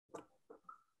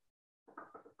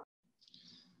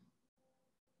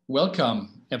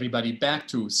Welcome, everybody, back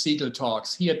to Segal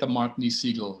Talks here at the Martin E.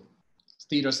 Segal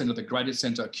Theatre Center, the Graduate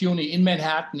Center, CUNY in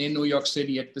Manhattan, in New York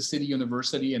City, at the City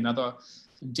University. Another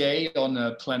day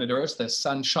on planet Earth. The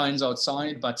sun shines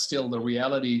outside, but still the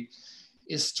reality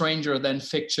is stranger than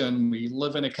fiction. We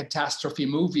live in a catastrophe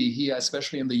movie here,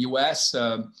 especially in the US,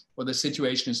 where the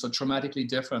situation is so dramatically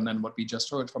different than what we just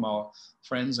heard from our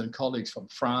friends and colleagues from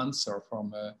France or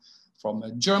from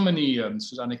Germany.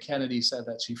 Susanna Kennedy said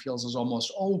that she feels it's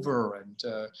almost over,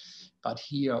 but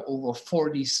here over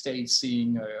 40 states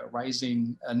seeing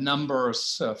rising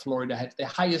numbers. Florida had the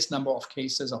highest number of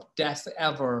cases of death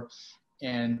ever,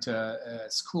 and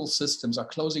school systems are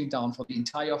closing down for the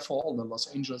entire fall, the Los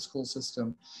Angeles school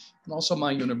system. And also my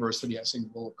university, I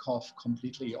think, will cough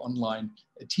completely online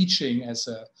teaching as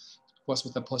of course,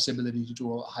 with the possibility to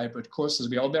do hybrid courses.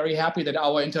 We're all very happy that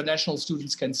our international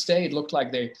students can stay. It looked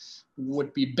like they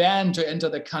would be banned to enter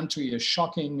the country, a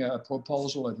shocking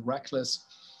proposal and reckless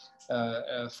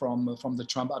from the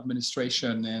Trump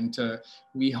administration. And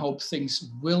we hope things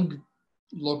will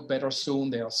look better soon.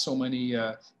 There are so many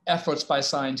efforts by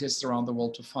scientists around the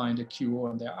world to find a cure,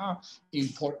 and there are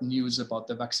important news about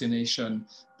the vaccination,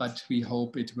 but we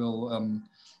hope it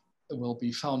will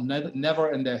be found.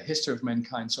 Never in the history of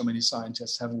mankind so many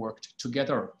scientists have worked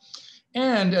together.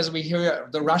 And as we hear,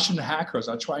 the Russian hackers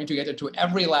are trying to get into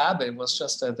every lab. It was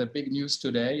just the big news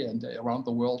today and around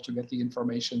the world to get the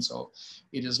information. So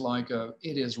it is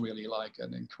really like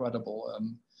an incredible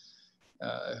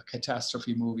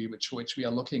catastrophe movie, which we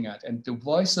are looking at. And the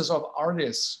voices of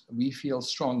artists, we feel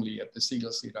strongly at the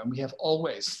Segal Theatre. And we have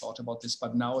always thought about this,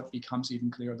 but now it becomes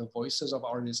even clearer. The voices of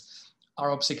artists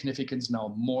are of significance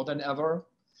now more than ever.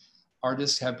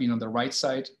 Artists have been on the right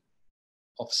side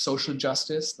of social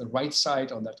justice, the right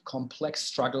side on that complex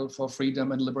struggle for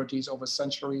freedom and liberties over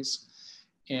centuries.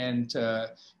 And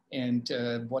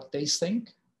what they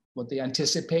think, what they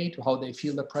anticipate, how they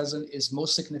feel the present is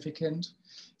most significant.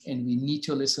 And we need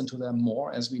to listen to them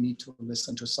more, as we need to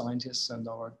listen to scientists and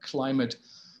our climate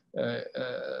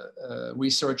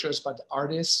researchers. But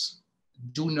artists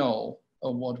do know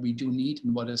what we do need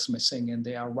and what is missing, and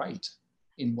they are right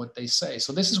in what they say.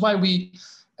 So this is why we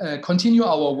continue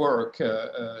our work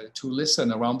to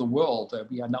listen around the world.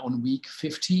 We are now on week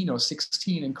 15 or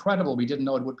 16, incredible. We didn't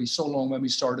know it would be so long when we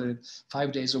started.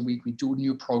 5 days a week, we do a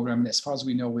new program. As far as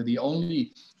we know, we're the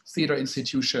only theater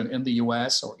institution in the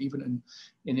US or even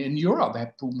in Europe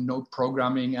have no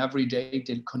programming every day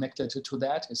connected to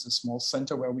that. It's a small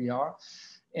center where we are.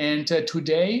 And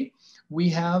today we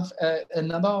have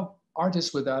another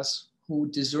artist with us who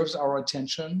deserves our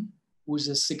attention, who is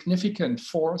a significant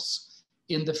force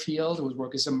in the field, whose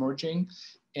work is emerging,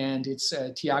 and it's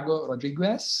Tiago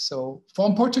Rodrigues, so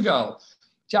from Portugal.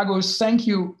 Tiago, thank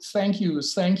you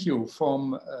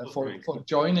for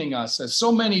joining us.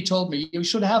 So many told me you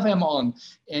should have him on,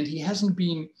 and he hasn't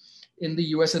been in the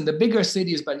US in the bigger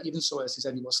cities, but even so, as he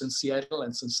said, he was in Seattle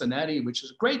and Cincinnati, which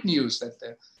is great news that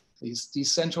this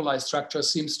decentralized structure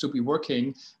seems to be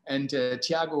working. And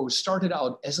Tiago started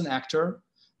out as an actor,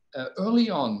 early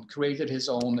on created his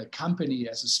own company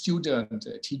as a student,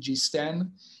 TG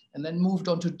Stan, and then moved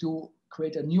on to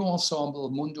create a new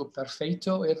ensemble, Mundo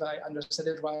Perfeito, if I understood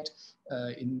it right,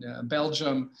 in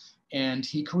Belgium. And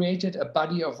he created a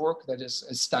body of work that is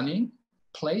stunning.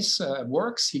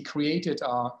 Works he created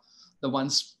are the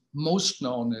ones most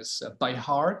known as By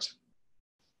Heart.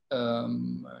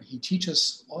 He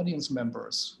teaches audience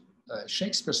members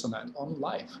Shakespeare sonnet on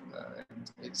life.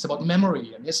 It's about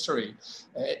memory and history.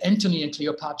 Antony and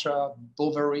Cleopatra,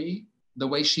 Bovary, The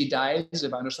Way She Dies,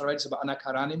 if I understand right, it's about Anna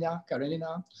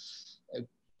Karenina, a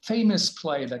famous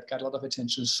play that got a lot of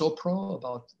attention. Sopro,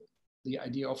 about the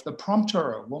idea of the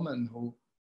prompter, a woman who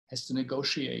has to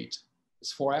negotiate with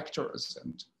 4 actors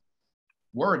and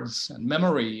words and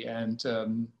memory and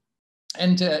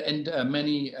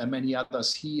many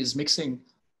others. He is mixing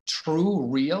true,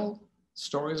 real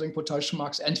stories in quotation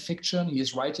marks and fiction. He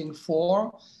is writing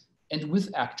for and with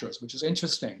actors, which is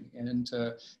interesting.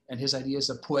 And his idea is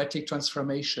a poetic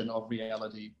transformation of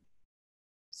reality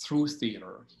through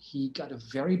theater. He got a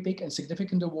very big and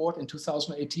significant award in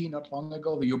 2018, not long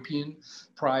ago, the European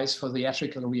Prize for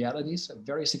Theatrical Realities, a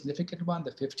very significant one,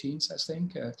 the 15th, I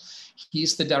think.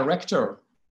 He's the director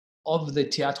of the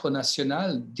Teatro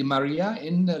Nacional de Maria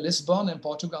in Lisbon in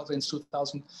Portugal since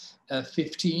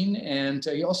 2015. And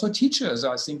he also teaches,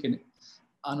 I think, in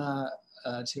Ana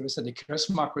Teresa de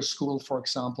Kersmacher School, for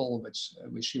example,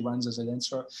 which he runs as a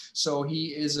dancer. So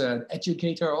he is an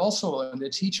educator also and a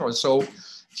teacher. So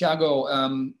Tiago,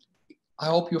 I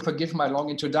hope you forgive my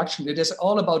long introduction. It is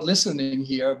all about listening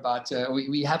here, but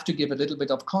we have to give a little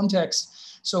bit of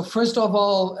context. So first of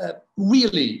all,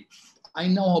 really, I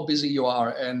know how busy you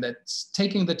are, and that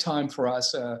taking the time for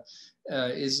us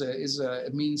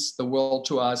means the world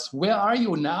to us. Where are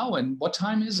you now, and what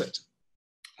time is it?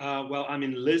 Well, I'm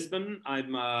in Lisbon.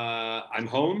 I'm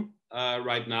home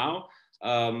right now.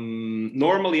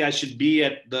 Normally, I should be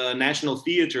at the National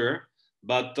Theatre,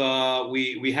 but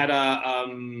we had a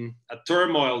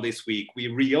turmoil this week. We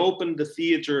reopened the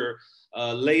theatre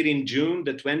late in June,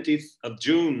 the 20th of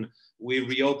June. We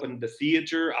reopened the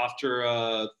theatre after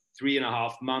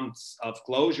 3.5 months of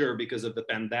closure because of the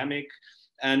pandemic.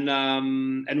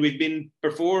 And we've been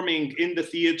performing in the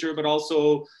theater, but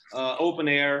also open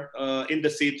air in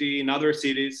the city, in other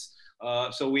cities.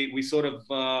 So we sort of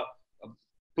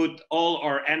put all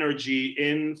our energy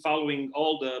in following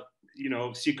all the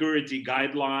security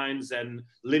guidelines and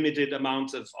limited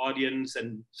amounts of audience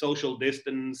and social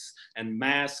distance and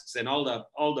masks and all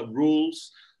the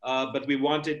rules. But we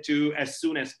wanted to, as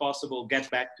soon as possible, get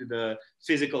back to the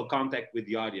physical contact with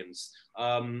the audience.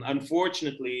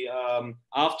 Unfortunately,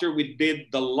 after we did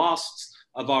the last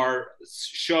of our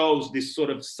shows, this sort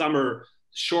of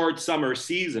short summer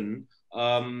season,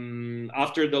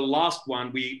 after the last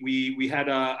one, we had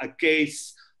a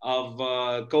case of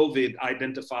COVID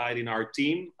identified in our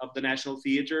team of the National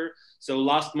Theatre. So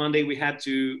last Monday, we had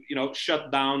to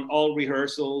shut down all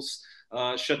rehearsals,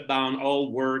 shut down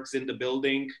all works in the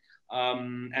building,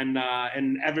 and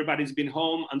everybody's been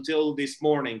home until this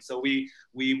morning. So we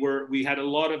had a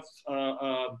lot of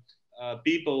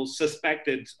people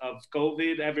suspected of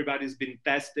COVID. Everybody's been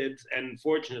tested, and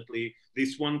fortunately,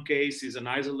 this one case is an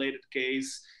isolated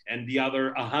case, and the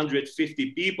other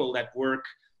 150 people that work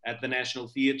at the National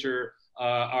Theatre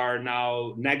are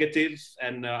now negative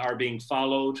and are being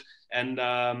followed. And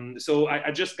so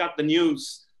I just got the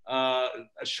news a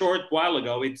short while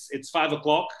ago. It's 5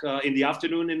 o'clock in the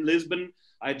afternoon in Lisbon.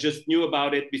 I just knew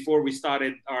about it before we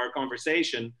started our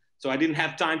conversation, so I didn't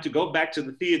have time to go back to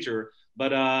the theater.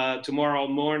 But tomorrow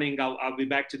morning I'll be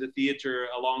back to the theater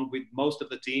along with most of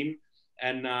the team,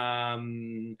 and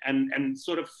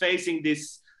sort of facing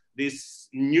this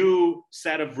new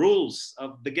set of rules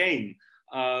of the game.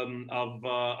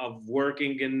 Of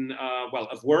working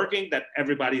of working that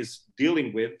everybody's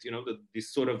dealing with,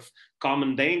 this sort of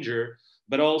common danger,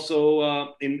 but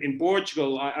also in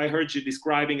Portugal. I heard you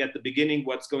describing at the beginning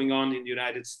what's going on in the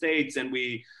United States, and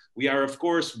we are of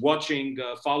course watching,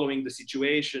 following the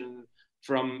situation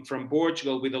from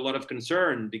Portugal with a lot of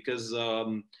concern, because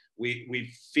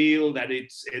we feel that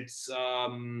it's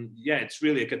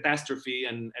really a catastrophe,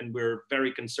 and we're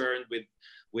very concerned with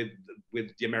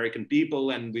the American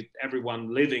people and with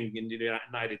everyone living in the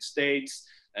United States,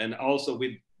 and also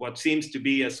with what seems to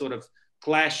be a sort of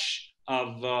clash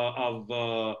of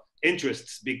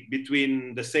interests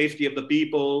between the safety of the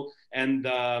people and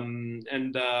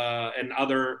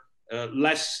other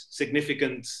less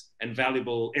significant and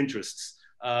valuable interests.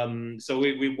 So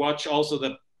we watch also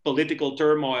the political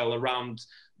turmoil around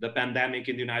the pandemic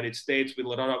in the United States with a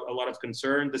lot of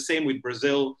concern. The same with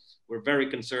Brazil. We're very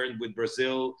concerned with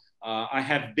Brazil. I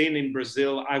have been in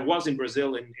Brazil. I was in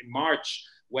Brazil in March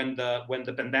when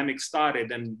the pandemic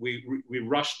started, and we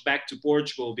rushed back to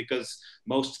Portugal because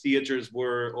most theaters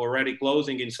were already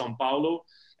closing in São Paulo,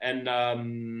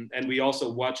 and we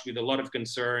also watched with a lot of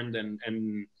concern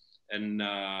and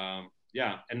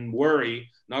worry,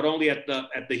 not only at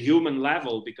the human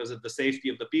level because of the safety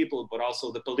of the people, but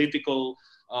also the political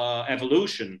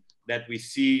evolution that we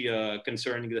see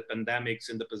concerning the pandemics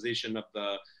and the position of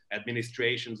the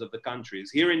administrations of the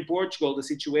countries. Here in Portugal, the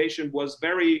situation was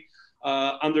very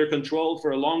under control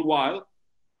for a long while.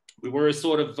 We were a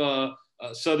sort of a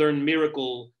southern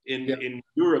miracle in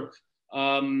Europe,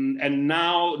 and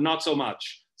now not so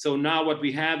much. So now what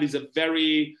we have is a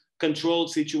very controlled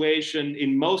situation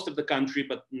in most of the country,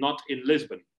 but not in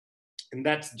Lisbon. And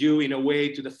that's due in a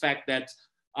way to the fact that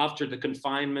after the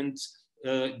confinement,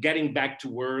 getting back to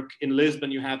work in Lisbon,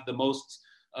 you have the most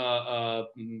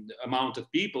amount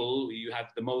of people, you have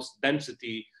the most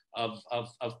density of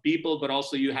people, but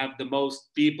also you have the most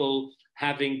people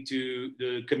having to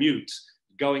commute,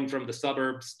 going from the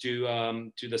suburbs to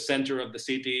the center of the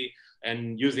city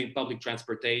and using public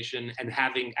transportation and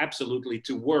having absolutely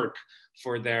to work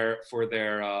for their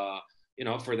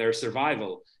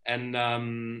survival. And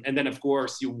then of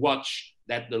course you watch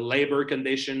that the labor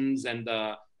conditions and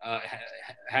the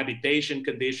habitation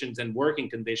conditions and working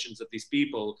conditions of these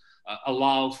people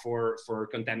allow for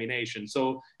contamination.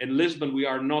 So in Lisbon, we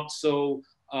are not so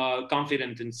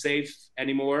confident and safe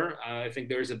anymore. I think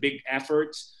there is a big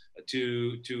effort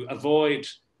to avoid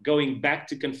going back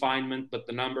to confinement, but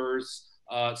the numbers,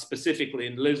 specifically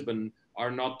in Lisbon,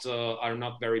 are not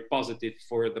very positive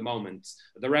for the moment.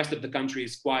 The rest of the country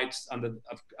is quite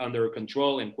under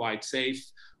control and quite safe.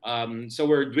 So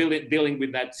we're dealing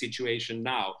with that situation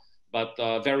now, but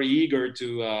very eager to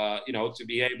to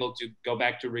be able to go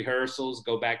back to rehearsals,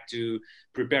 go back to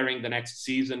preparing the next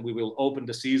season. We will open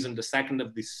the season the 2nd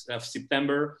of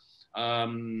September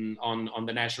on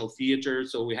the National Theatre.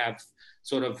 So we have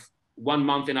sort of 1.5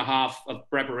 months of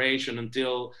preparation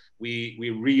until we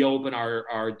reopen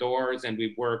our doors and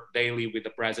we work daily with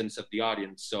the presence of the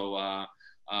audience. So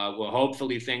well,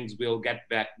 hopefully things will get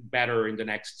back better in the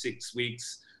next 6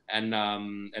 weeks,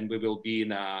 and we will be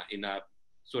in a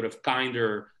sort of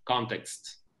kinder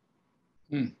context.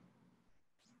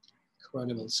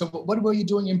 Incredible. So what were you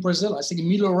doing in Brazil? I think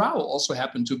Milo Rao also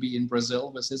happened to be in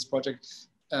Brazil with his project.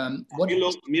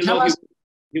 Milo,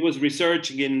 he was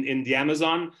researching in the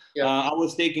Amazon. Yeah. I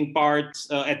was taking part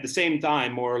at the same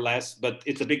time, more or less, but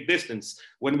it's a big distance.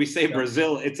 When we say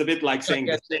Brazil, it's a bit like saying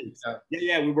the States.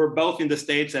 Yeah, we were both in the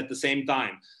States at the same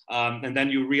time. And then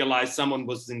you realize someone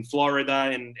was in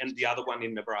Florida and the other one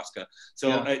in Nebraska. So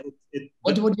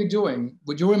what were you doing?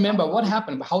 Would you remember what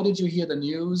happened? How did you hear the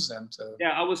news? And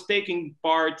yeah, I was taking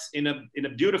part in a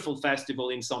beautiful festival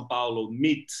in São Paulo,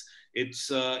 MIT.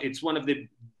 It's one of the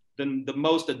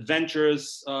most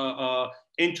adventurous,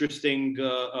 interesting,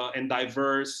 and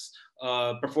diverse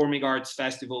performing arts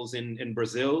festivals in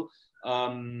Brazil.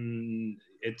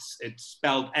 It's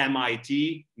spelled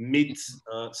MIT, MIT,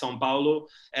 São Paulo,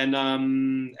 and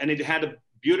it had a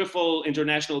beautiful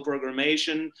international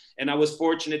programmation. And I was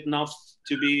fortunate enough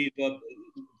to be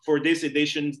for this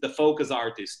edition the focus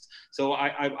artist. So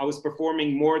I was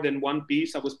performing more than one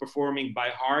piece. I was performing By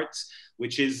Heart,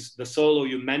 which is the solo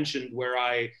you mentioned, where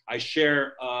I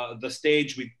share the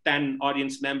stage with 10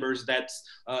 audience members that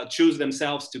choose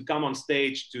themselves to come on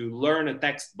stage to learn a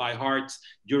text by heart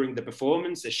during the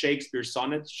performance, a Shakespeare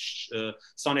sonnet,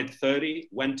 Sonnet 30,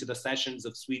 went to the sessions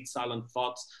of sweet silent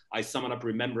thoughts, I summon up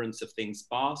remembrance of things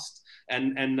past.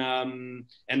 And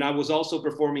I was also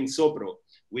performing Sopro,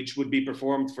 which would be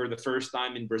performed for the first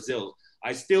time in Brazil.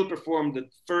 I still performed the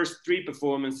first 3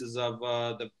 performances of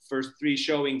the first 3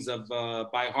 showings of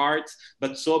By Heart,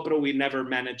 but Sopro, we never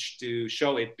managed to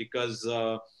show it because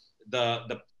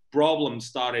the problems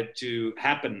started to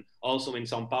happen also in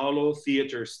São Paulo.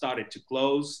 Theaters started to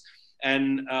close.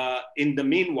 And in the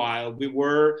meanwhile, we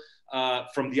were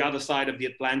from the other side of the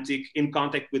Atlantic in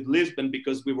contact with Lisbon,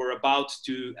 because we were about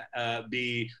to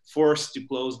be forced to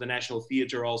close the National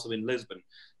Theatre also in Lisbon.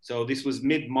 So this was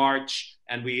mid-March,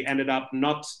 and we ended up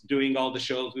not doing all the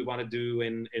shows we want to do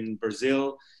in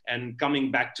Brazil, and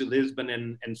coming back to Lisbon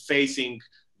and facing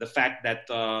the fact that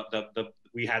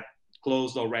we had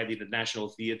closed already the National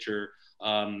Theatre,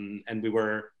 and we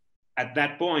were at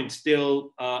that point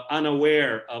still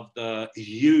unaware of the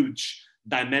huge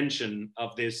dimension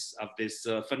of this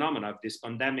phenomena, of this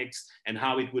pandemics, and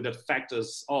how it would affect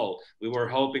us all. We were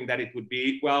hoping that it would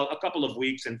be, well, a couple of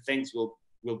weeks and things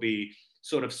will be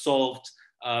sort of solved,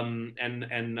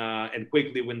 and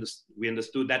quickly we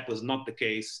understood that was not the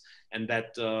case, and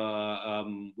that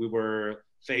we were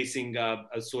facing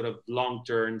a sort of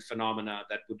long-term phenomena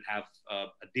that would have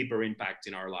a deeper impact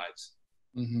in our lives.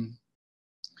 Mm-hmm.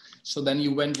 So then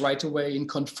you went right away in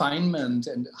confinement,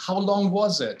 and how long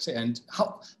was it? And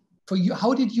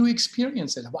how did you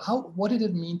experience it? What did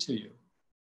it mean to you?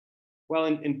 Well,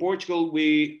 in Portugal,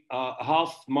 we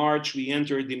half March, we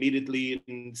entered immediately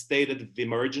in state of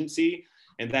emergency.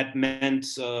 And that meant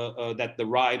that the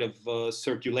right of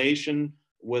circulation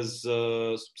was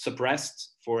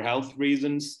suppressed for health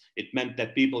reasons. It meant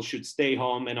that people should stay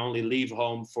home and only leave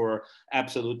home for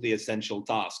absolutely essential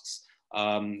tasks.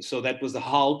 So that was a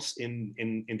halt in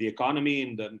the economy,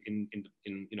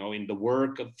 in the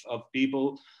work of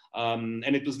people,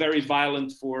 and it was very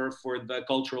violent for the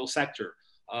cultural sector.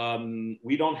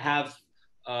 We don't have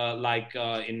like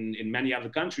in many other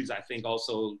countries, I think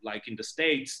also like in the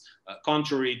States,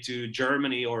 contrary to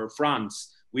Germany or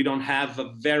France, we don't have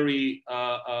a very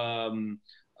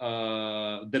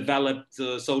developed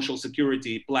social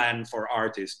security plan for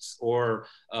artists or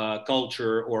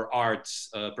culture or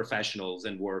arts professionals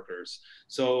and workers.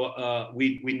 So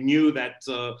we knew that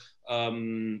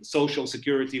social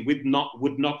security would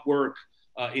not work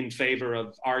in favor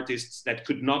of artists that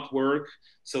could not work,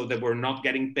 so they were not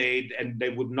getting paid and they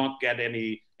would not get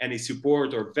any any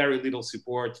support or very little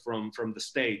support from the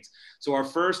state. So our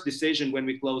first decision when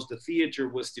we closed the theater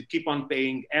was to keep on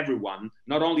paying everyone,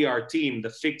 not only our team, the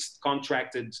fixed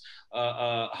contracted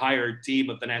hired team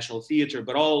of the National Theatre,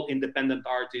 but all independent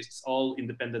artists, all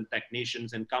independent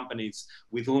technicians and companies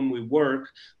with whom we work.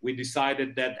 We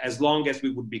decided that as long as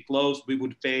we would be closed, we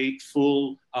would pay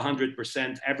full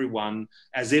 100% everyone,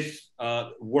 as if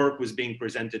work was being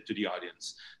presented to the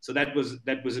audience. So that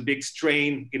was a big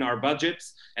strain in our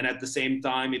budgets, and at the same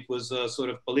time it was a sort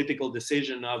of political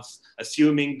decision of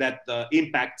assuming that the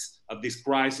impact of this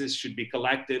crisis should be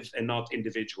collective and not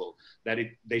individual, that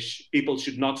people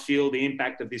should not feel the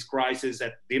impact of this crisis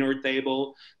at dinner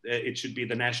table. It should be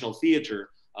the National Theatre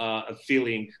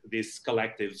feeling this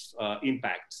collective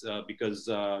impact, because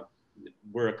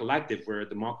we're a collective, we're a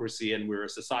democracy, and we're a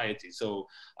society. So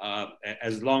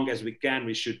as long as we can,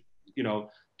 we should,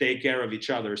 take care of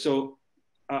each other. So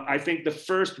I think the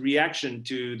first reaction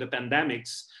to the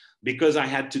pandemics, because I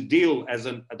had to deal as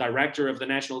a director of the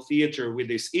National Theatre with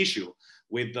this issue,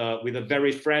 with a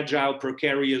very fragile,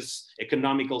 precarious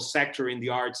economical sector in the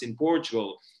arts in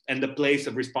Portugal, and the place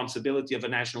of responsibility of a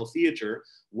national theatre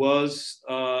was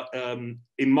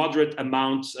immoderate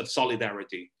amounts of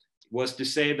solidarity. Was to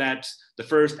say that the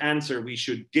first answer we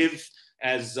should give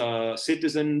as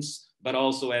citizens, but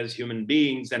also as human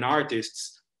beings and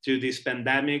artists to this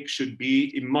pandemic should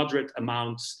be immoderate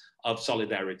amounts of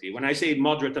solidarity. When I say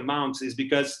moderate amounts, is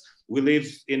because we live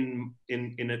in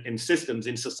systems,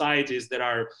 in societies that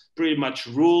are pretty much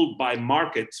ruled by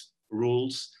market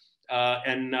rules,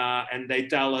 and they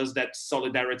tell us that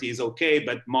solidarity is okay,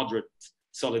 but moderate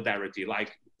solidarity,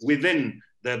 like within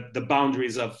the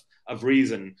boundaries of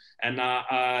reason. And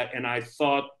I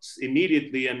thought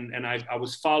immediately, and I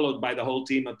was followed by the whole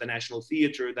team of the National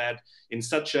Theatre, that in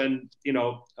such a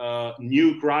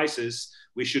new crisis,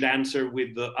 we should answer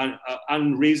with the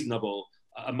unreasonable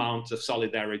amount of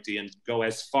solidarity and go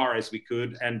as far as we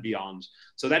could and beyond.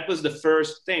 So that was the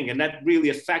first thing, and that really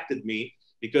affected me,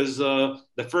 because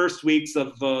the first weeks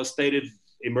of state of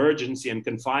emergency and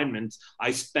confinement,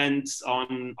 I spent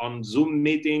on Zoom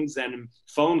meetings and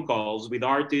phone calls with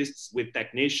artists, with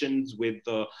technicians, with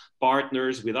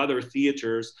partners, with other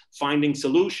theaters, finding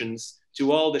solutions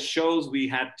to all the shows we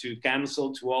had to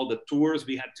cancel, to all the tours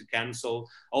we had to cancel,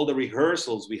 all the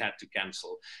rehearsals we had to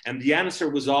cancel. And the answer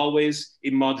was always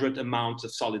immoderate amounts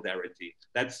of solidarity.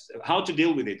 That's how to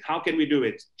deal with it. How can we do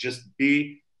it? Just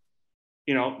be,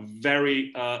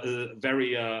 very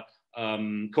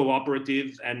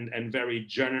cooperative and very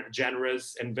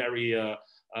generous and very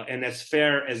and as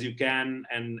fair as you can,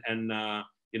 and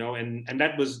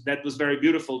that was very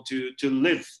beautiful to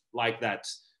live like that.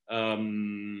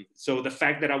 So the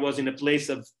fact that I was in a place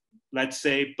of, let's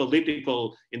say,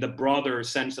 political, in the broader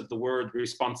sense of the word,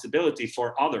 responsibility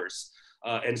for others,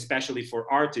 and especially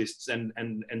for artists and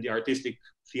the artistic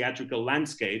theatrical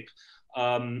landscape,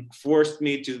 forced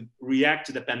me to react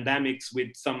to the pandemics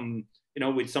with some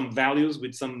values,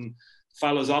 with some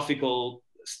philosophical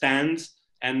stands,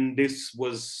 and this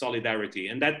was solidarity.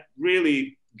 And that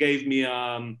really gave me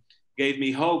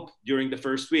hope during the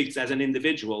first weeks as an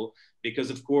individual, because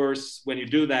of course, when you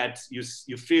do that,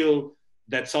 you feel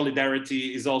that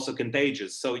solidarity is also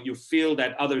contagious. So you feel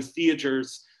that other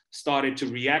theaters started to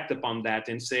react upon that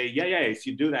and say, yeah, if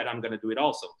you do that, I'm going to do it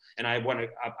also. And I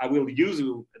will use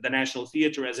the National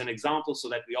Theatre as an example so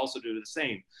that we also do the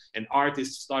same. And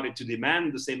artists started to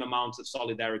demand the same amounts of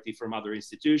solidarity from other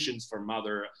institutions, from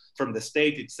the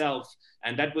state itself.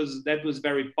 And that was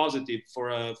very positive for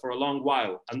a long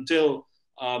while, until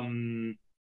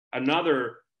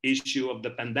another issue of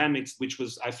the pandemics, which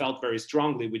I felt very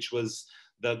strongly, which was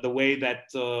the way that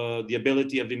the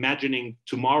ability of imagining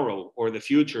tomorrow or the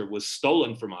future was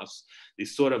stolen from us.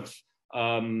 This sort of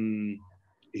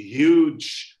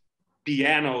huge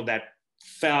piano that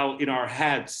fell in our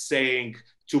heads, saying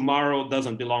tomorrow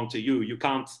doesn't belong to you. You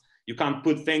can't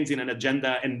put things in an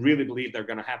agenda and really believe they're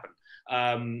going to happen.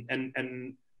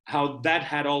 And how that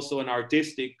had also an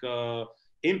artistic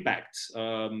impact.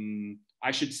 I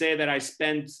should say that I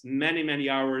spent many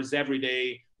hours every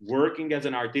day working as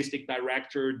an artistic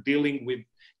director, dealing with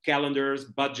calendars,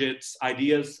 budgets,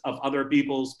 ideas of other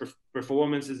people's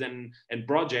performances and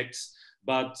projects.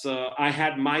 But I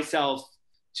had myself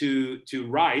to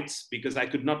write, because I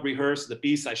could not rehearse the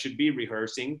piece I should be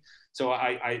rehearsing. So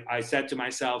I said to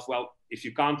myself, well, if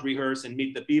you can't rehearse and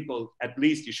meet the people, at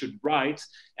least you should write.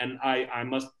 And I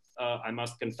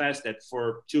must confess that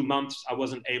for 2 months, I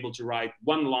wasn't able to write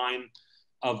one line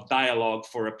of dialogue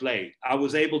for a play. I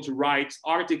was able to write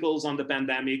articles on the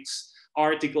pandemics,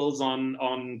 articles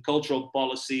on cultural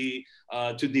policy,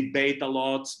 to debate a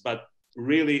lot, but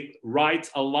really write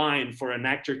a line for an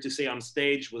actor to say on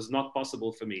stage was not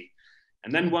possible for me.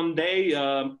 And then one day,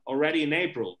 already in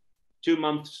April, 2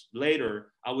 months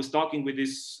later, I was talking with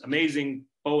this amazing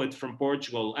poet from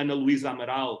Portugal, Ana Luísa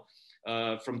Amaral,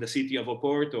 from the city of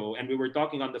Oporto. And we were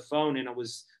talking on the phone, and I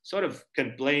was sort of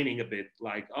complaining a bit,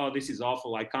 like, oh, this is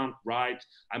awful. I can't write.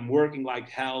 I'm working like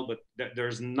hell, but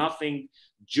there's nothing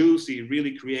juicy,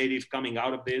 really creative coming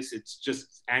out of this. It's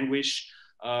just anguish.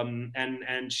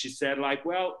 And she said, like,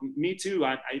 well, me too.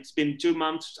 It's been 2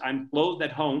 months. I'm closed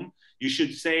at home. You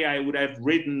should say I would have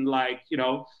written, like, you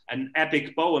know, an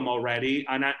epic poem already,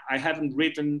 and I haven't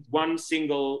written one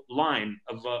single line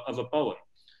of a poem.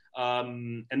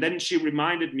 And then she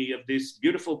reminded me of this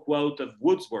beautiful quote of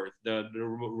Wordsworth, the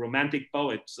romantic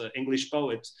poet, English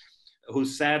poet, who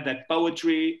said that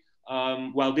poetry,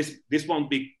 well, this won't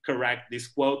be correct, this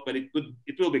quote, but it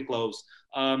will be close.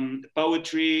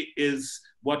 Poetry is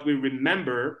what we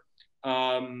remember.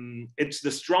 It's the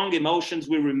strong emotions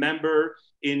we remember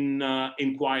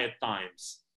in quiet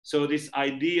times. So this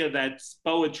idea that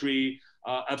poetry,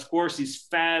 of course, is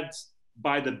fed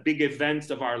by the big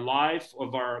events of our life,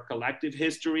 of our collective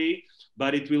history,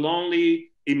 but it will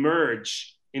only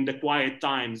emerge in the quiet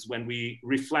times when we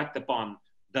reflect upon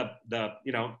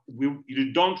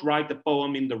you don't write the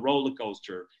poem in the roller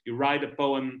coaster. You write a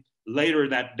poem later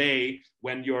that day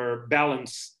when your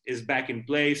balance is back in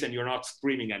place and you're not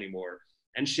screaming anymore.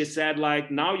 And she said, like,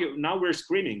 now we're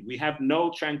screaming. We have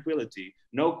no tranquility,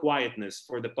 no quietness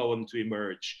for the poem to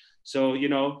emerge. So,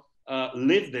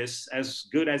 live this as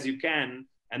good as you can,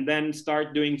 and then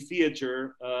start doing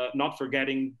theater, not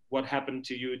forgetting what happened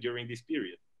to you during this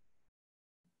period.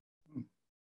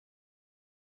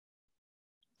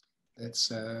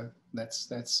 That's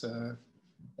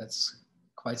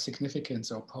quite significant.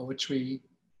 So poetry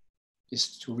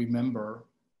is to remember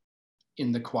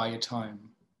in the quiet time.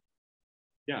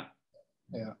 Yeah.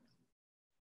 Yeah.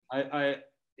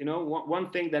 One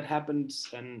thing that happened,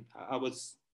 and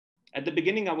at the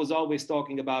beginning, I was always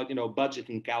talking about, budget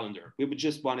and calendar. We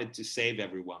just wanted to save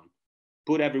everyone,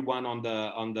 put everyone on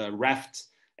the raft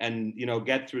and,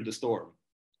 get through the storm.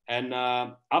 And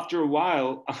after a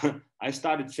while, I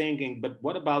started thinking, but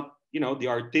what about, the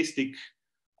artistic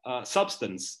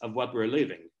substance of what we're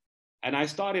living? And I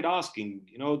started asking,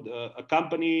 a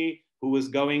company who was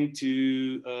going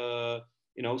to,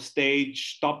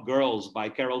 stage Top Girls by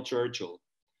Carol Churchill,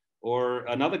 or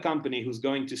another company who's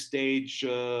going to stage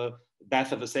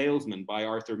Death of a Salesman by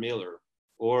Arthur Miller,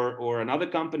 or another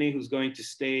company who's going to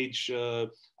stage,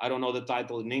 I don't know the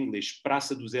title in English,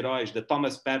 Praça dos Heróis, the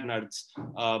Thomas Bernhard's,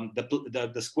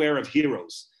 the Square of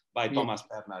Heroes by Thomas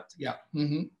Bernhard. Yeah.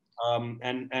 Mm-hmm.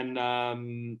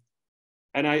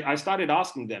 And I started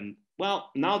asking them,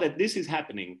 well, now that this is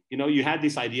happening, you had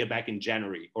this idea back in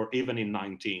January or even in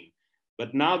 19,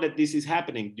 but now that this is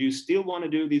happening, do you still want to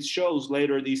do these shows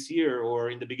later this year or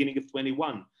in the beginning of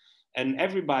 21? And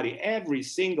every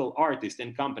single artist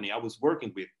and company I was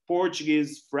working with,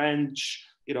 Portuguese, French,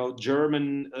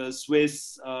 German,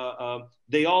 Swiss,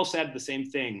 they all said the same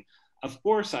thing. Of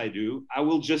course I do. I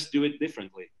will just do it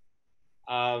differently.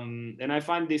 And I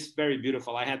find this very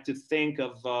beautiful. I had to think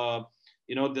of,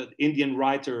 the Indian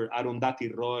writer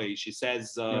Arundhati Roy. She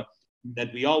says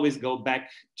that we always go back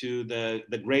to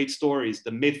the great stories,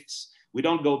 the myths. We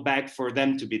don't go back for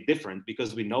them to be different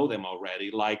because we know them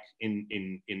already, like in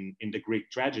the Greek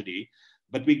tragedy,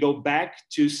 but we go back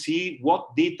to see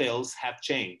what details have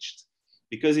changed,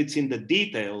 because it's in the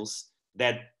details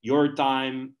that your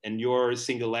time and your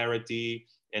singularity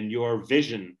and your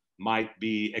vision might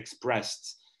be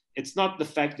expressed. It's not the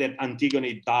fact that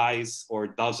Antigone dies or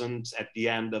doesn't at the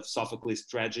end of Sophocles'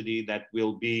 tragedy that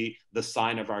will be the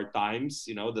sign of our times.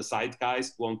 The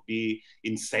zeitgeist won't be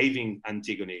in saving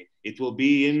Antigone. It will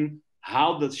be in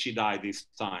how does she die this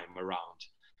time around.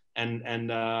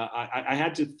 And I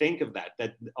had to think of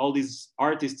that all these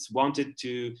artists wanted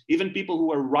to, even people who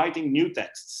were writing new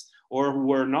texts or who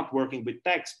were not working with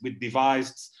text, with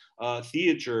devised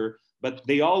theater, but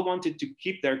they all wanted to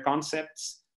keep their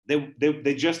concepts.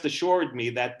 They just assured me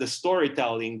that the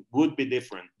storytelling would be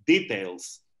different,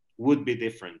 details would be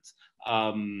different.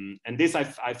 And this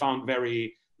I found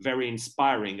very, very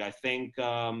inspiring. I think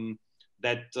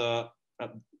that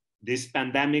these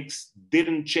pandemics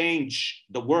didn't change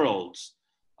the world.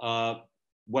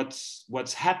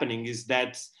 What's happening is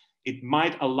that it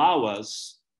might allow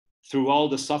us, through all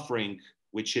the suffering,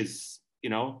 which is,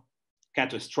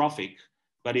 catastrophic,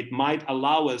 but it might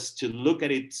allow us to look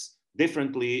at it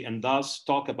differently and thus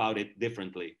talk about it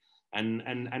differently. And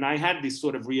I had this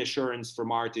sort of reassurance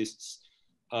from artists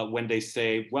when they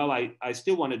say, well, I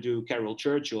still want to do Carol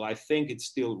Churchill. I think it's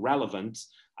still relevant,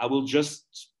 I will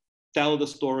just tell the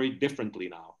story differently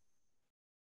now.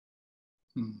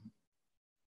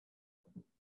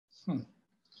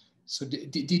 So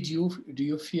do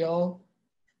you feel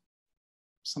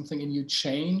something in you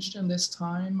changed in this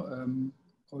time,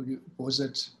 or is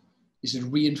it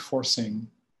reinforcing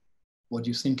what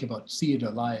you think about theater,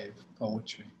 live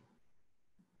poetry?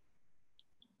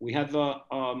 We have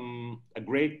a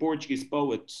great Portuguese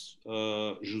poet,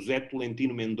 José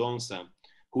Tolentino Mendonça,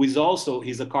 who is also,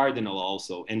 he's a cardinal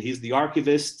also, and he's the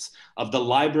archivist of the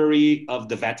Library of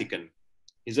the Vatican.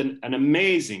 He's an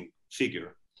amazing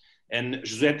figure. And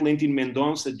José Tolentino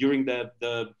Mendonça, during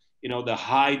the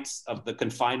heights of the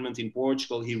confinement in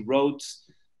Portugal, he wrote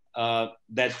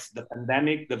that the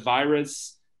pandemic, the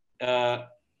virus,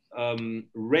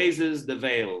 raises the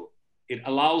veil. It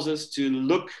allows us to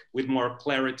look with more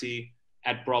clarity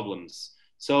at problems.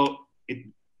 So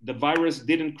the virus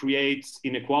didn't create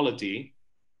inequality,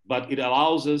 but it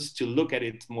allows us to look at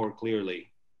it more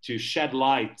clearly, to shed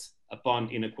light upon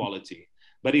inequality.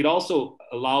 But it also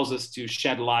allows us to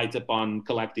shed light upon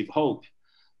collective hope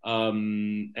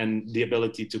and the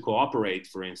ability to cooperate,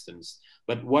 for instance.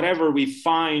 But whatever we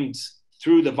find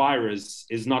through the virus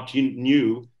is not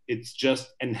new, it's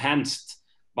just enhanced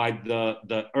by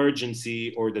the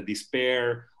urgency or the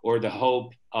despair or the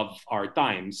hope of our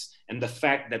times. And the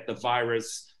fact that the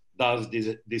virus does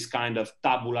this kind of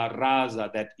tabula rasa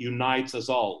that unites us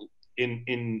all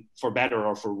in for better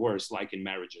or for worse, like in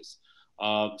marriages.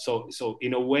 So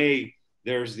in a way,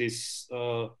 there's this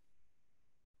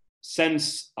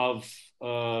sense of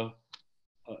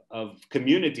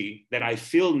community that I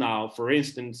feel now, for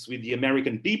instance, with the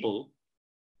American people.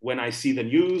 When I see the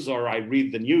news or I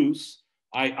read the news,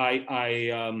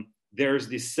 there's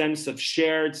this sense of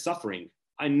shared suffering.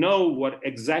 I know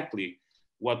exactly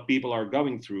what people are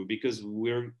going through because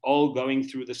we're all going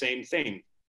through the same thing.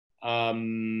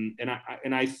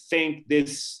 And I think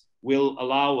this will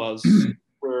allow us,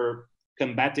 we're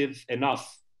combative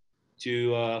enough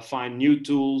to find new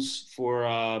tools for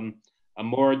a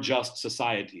more just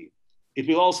society. It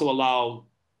will also allow,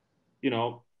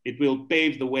 it will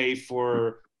pave the way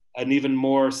for an even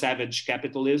more savage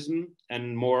capitalism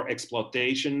and more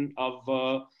exploitation of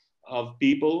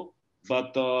people.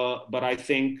 But I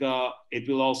think it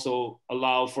will also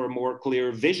allow for a more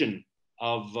clear vision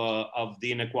of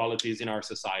the inequalities in our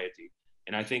society.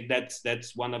 And I think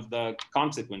that's one of the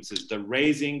consequences, the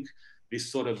raising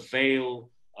this sort of veil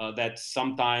that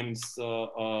sometimes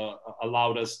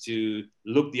allowed us to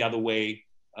look the other way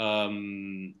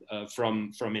from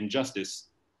injustice.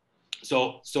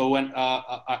 So when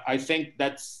I think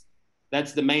that's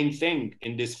the main thing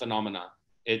in this phenomena.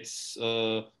 It's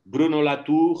Bruno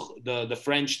Latour, the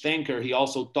French thinker. He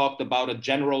also talked about a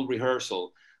general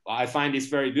rehearsal. I find this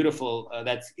very beautiful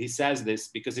that he says this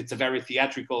because it's a very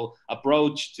theatrical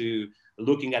approach to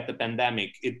looking at the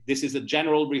pandemic. This is a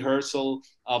general rehearsal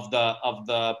of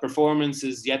the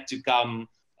performances yet to come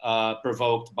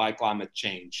provoked by climate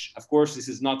change. Of course, this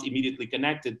is not immediately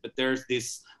connected, but there's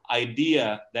this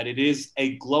idea that it is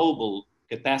a global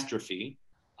catastrophe.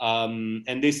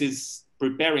 And this is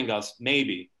preparing us,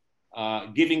 maybe,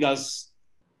 giving us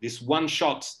this one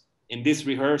shot in this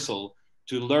rehearsal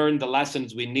to learn the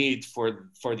lessons we need for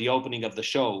the opening of the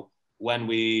show when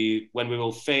we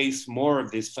will face more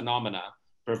of these phenomena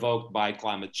provoked by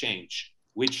climate change,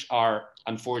 which are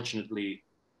unfortunately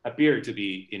appear to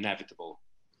be inevitable.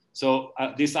 So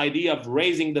this idea of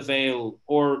raising the veil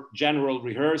or general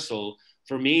rehearsal,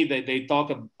 for me, they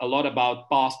talk a lot about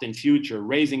past and future.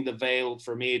 Raising the veil,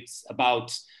 for me, it's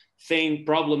about saying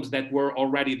problems that were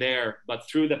already there, but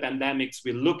through the pandemics,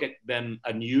 we look at them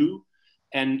anew,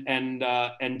 and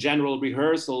general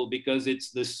rehearsal, because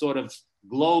it's this sort of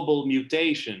global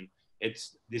mutation.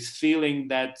 It's this feeling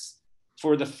that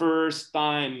for the first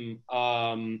time,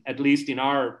 at least in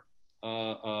our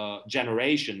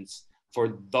generations,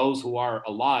 for those who are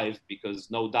alive,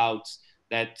 because no doubt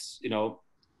that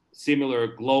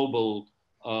similar global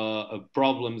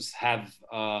problems have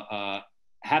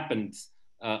happened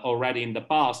already in the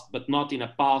past, but not in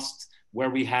a past where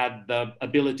we had the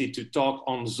ability to talk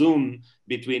on Zoom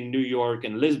between New York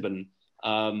and Lisbon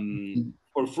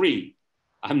for free.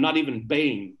 I'm not even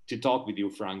paying to talk with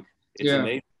you, Frank. It's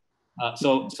amazing.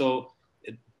 So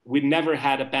we never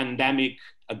had a pandemic,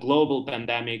 a global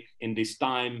pandemic in this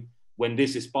time when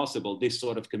this is possible, this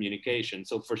sort of communication.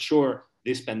 So for sure,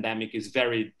 this pandemic is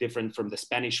very different from the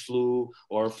Spanish flu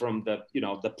or from the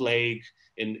plague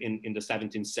in the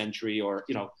 17th century, or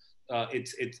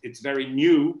it's very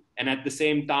new, and at the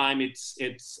same time it's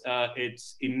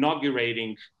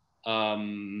inaugurating a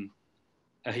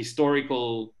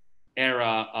historical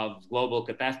era of global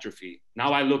catastrophe. Now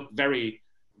I look very,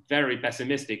 very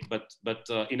pessimistic, but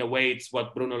in a way, it's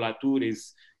what Bruno Latour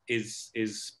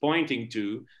is pointing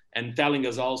to and telling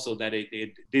us also that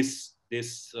this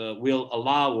will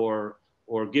allow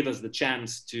or give us the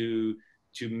chance to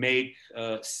make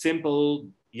simple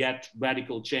yet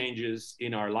radical changes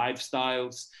in our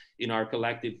lifestyles, in our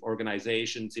collective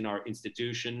organizations, in our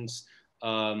institutions,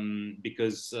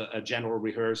 because a general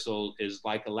rehearsal is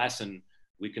like a lesson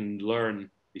we can learn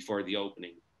before the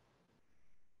opening.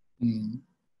 Mm.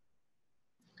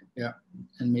 Yeah,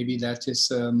 and maybe that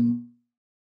is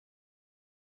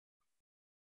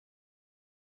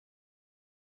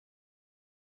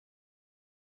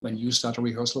when you start a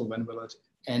rehearsal, when will it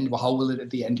end? How will it at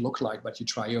the end look like? But you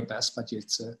try your best, but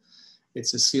it's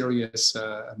a serious,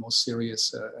 most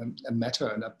serious matter.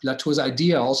 And Latour's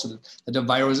idea also that the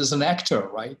virus is an actor,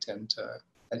 right? And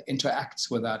that interacts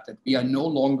with that we are no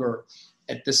longer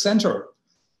at the center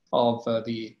of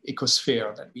the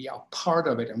ecosphere, that we are part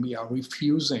of it and we are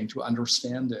refusing to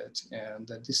understand it. And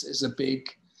that this is a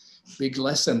big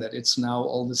lesson, that it's now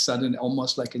all of a sudden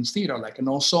almost like in theater, like an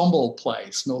ensemble play.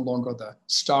 It's no longer the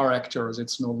star actors,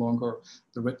 it's no longer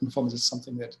the written forms, it's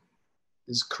something that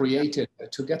is created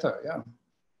together. Yeah.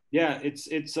 Yeah, it's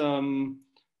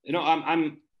you know,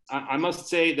 I must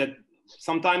say that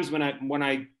sometimes when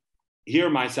I hear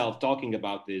myself talking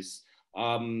about this,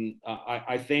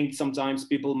 I think sometimes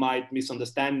people might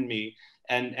misunderstand me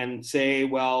and say,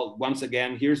 well, once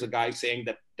again, here's a guy saying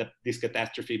that this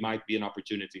catastrophe might be an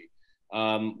opportunity.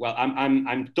 Well,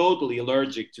 I'm totally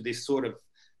allergic to this sort of,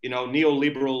 you know,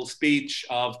 neoliberal speech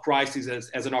of crisis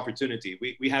as an opportunity.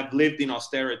 We have lived in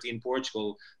austerity in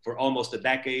Portugal for almost a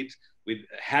decade, with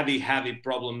heavy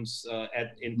problems,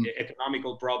 in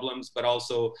economical problems, but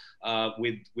also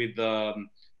with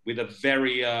a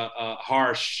very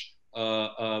harsh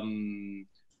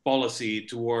policy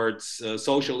towards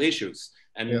social issues,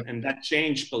 and that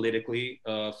changed politically,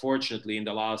 fortunately, in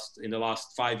the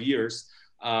last 5 years.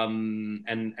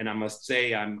 And I must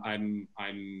say I'm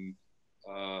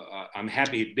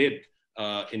happy it did,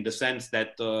 in the sense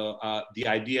that the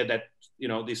idea that, you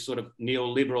know, this sort of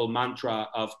neoliberal mantra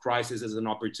of crisis as an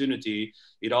opportunity,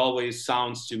 it always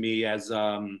sounds to me as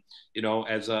you know,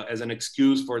 as an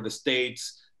excuse for the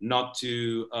states not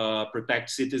to protect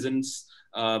citizens,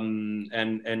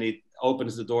 and it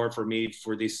opens the door for me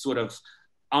for this sort of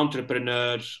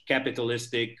entrepreneur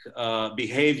capitalistic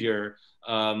behavior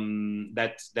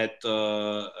that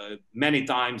many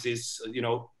times is, you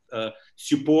know,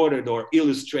 supported or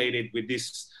illustrated with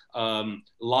this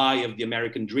lie of the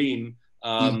American dream,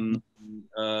 that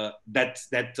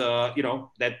you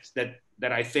know,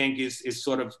 that I think is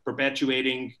sort of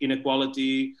perpetuating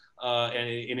inequality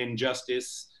and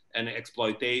injustice and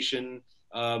exploitation.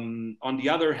 On the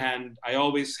other hand, I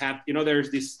always have, you know, there's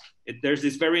this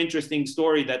very interesting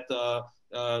story that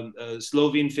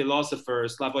Slovene philosopher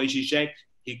Slavoj Žižek,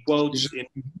 he quotes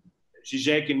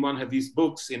Žižek in one of his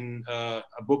books, in a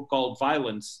book called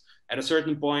Violence. At a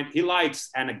certain point, he likes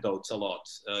anecdotes a lot,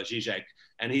 Žižek,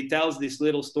 and he tells this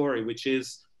little story, which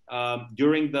is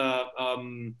during the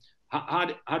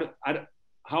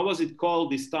how was it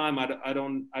called this time? I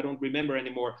don't remember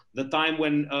anymore. The time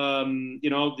when you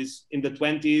know, this in the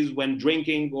 20s, when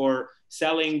drinking or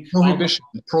selling prohibition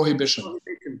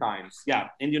times. Yeah,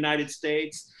 in the United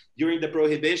States during the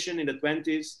prohibition in the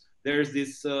 20s, there's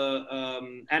this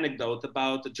anecdote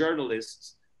about a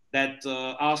journalist that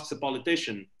asks a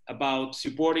politician about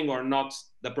supporting or not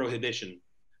the prohibition,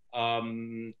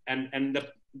 and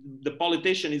the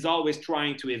politician is always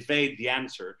trying to evade the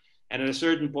answer. And at a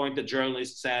certain point, the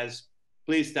journalist says,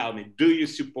 please tell me, do you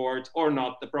support or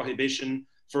not the prohibition,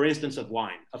 for instance, of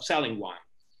wine, of selling wine?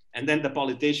 And then the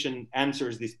politician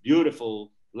answers this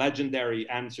beautiful, legendary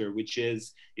answer, which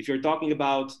is, if you're talking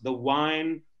about the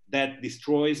wine that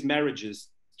destroys marriages,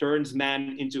 turns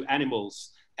men into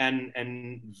animals,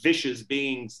 and vicious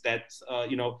beings that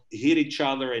you know, hit each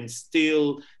other and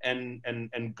steal and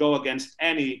go against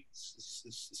any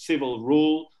civil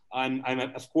rule, I'm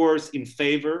of course in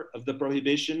favor of the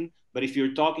prohibition. But if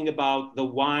you're talking about the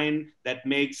wine that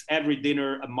makes every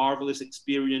dinner a marvelous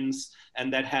experience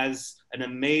and that has an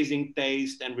amazing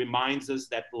taste and reminds us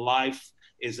that life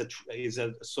is a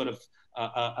sort of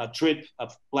a trip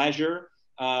of pleasure,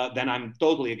 then I'm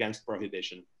totally against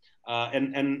prohibition.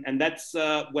 And that's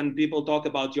when people talk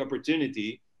about the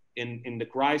opportunity in the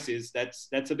crisis,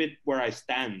 that's a bit where I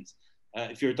stand.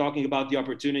 If you're talking about the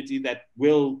opportunity that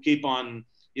will keep on,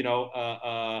 you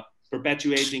know,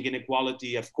 perpetuating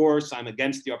inequality, of course, I'm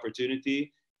against the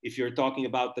opportunity. If you're talking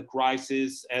about the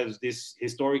crisis as this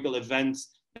historical event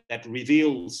that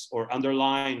reveals or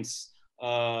underlines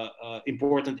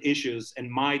important issues and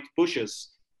might push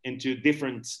us into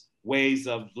different ways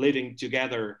of living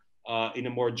together in a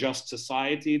more just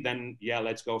society, then yeah,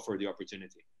 let's go for the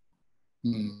opportunity.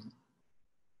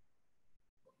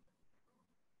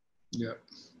 Yeah.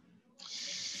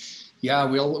 Yeah,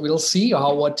 we'll see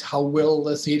how will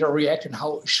the theater react and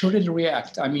how should it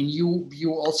react. I mean,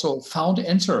 you also found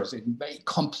answers in very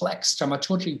complex,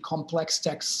 dramaturgically complex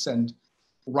texts and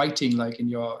writing, like in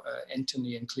your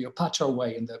Antony and Cleopatra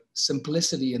way, and the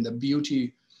simplicity and the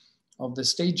beauty of the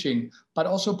staging. But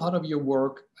also part of your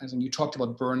work, I think you talked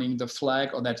about burning the flag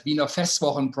or that Wiener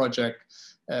Festwochen project,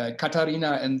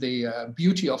 Katharina and the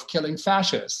beauty of killing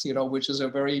fascists, you know, which is a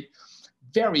very,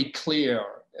 very clear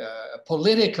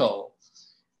political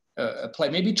play.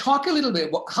 Maybe talk a little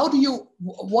bit. How do you?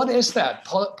 What is that?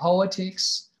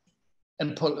 Politics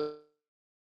and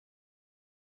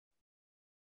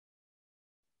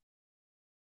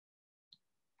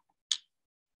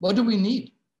what do we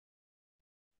need?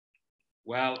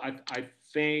 Well, I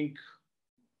think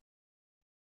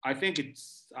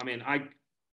it's. I mean,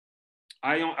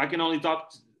 I can only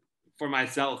talk for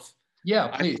myself. Yeah,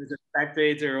 please. As a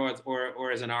spectator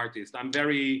or as an artist, I'm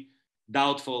very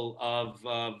doubtful of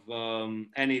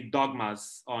any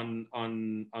dogmas on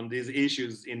these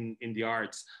issues in the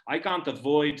arts. I can't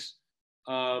avoid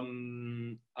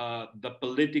the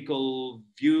political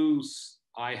views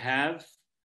I have,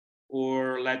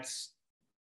 or let's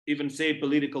even say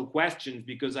political questions,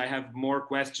 because I have more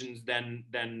questions than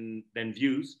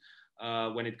views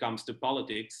when it comes to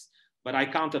politics. But I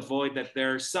can't avoid that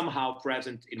they're somehow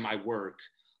present in my work.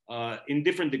 In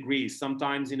different degrees,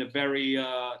 sometimes in a very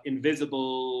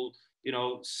invisible, you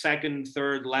know, second,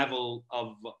 third level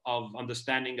of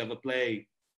understanding of a play,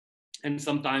 and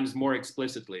sometimes more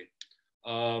explicitly.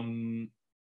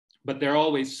 But they're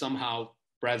always somehow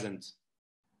present.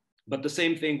 But the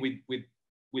same thing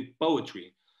with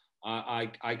poetry.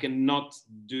 I cannot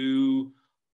do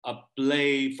a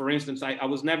play, for instance, I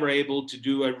was never able to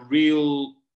do a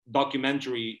real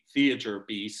documentary theater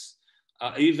piece.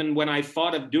 Even when I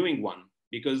thought of doing one,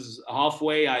 because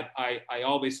halfway I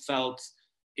always felt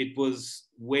it was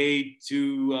way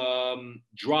too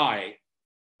dry,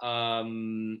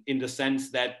 in the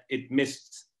sense that it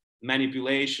missed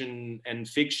manipulation and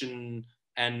fiction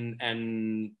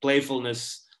and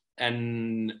playfulness.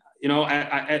 And, you know,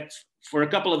 for a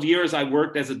couple of years, I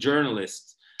worked as a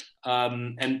journalist.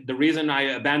 And the reason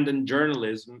I abandoned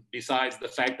journalism, besides the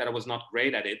fact that I was not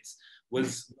great at it,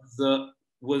 was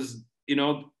you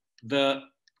know, the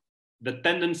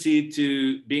tendency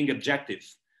to being objective,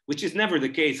 which is never the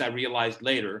case. I realized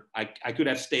later. I could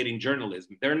have stayed in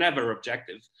journalism. They're never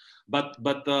objective, but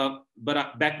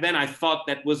back then I thought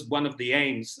that was one of the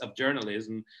aims of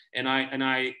journalism, and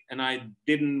I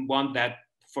didn't want that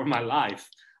for my life.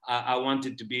 I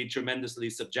wanted to be tremendously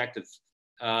subjective,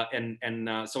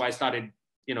 so I started,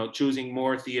 you know, choosing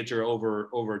more theater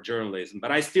over journalism.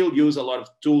 But I still use a lot of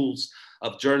tools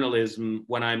of journalism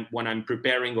when I'm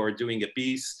preparing or doing a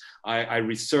piece. I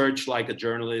research like a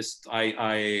journalist.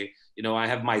 I you know, I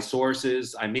have my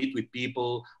sources. I meet with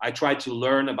people. I try to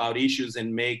learn about issues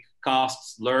and make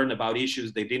casts learn about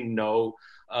issues they didn't know.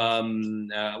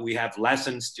 We have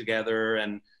lessons together,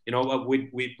 and, you know,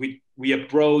 we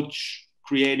approach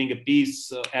creating a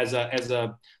piece as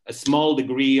a small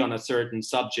degree on a certain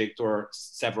subject or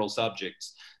several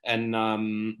subjects. And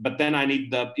but then I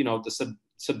need the, you know, the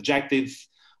subjective,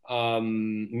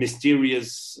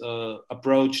 mysterious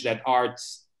approach that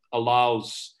arts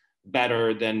allows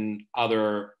better than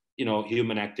other, you know,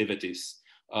 human activities.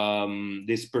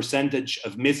 This percentage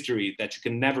of mystery that you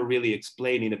can never really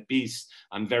explain in a piece,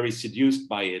 I'm very seduced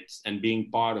by it and being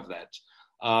part of that.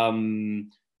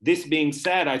 This being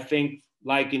said, I think,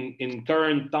 like in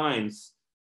current times,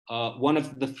 one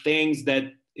of the things that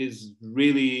is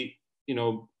really, you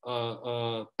know,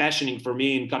 passionate for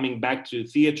me in coming back to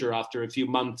theater after a few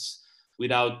months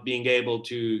without being able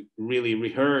to really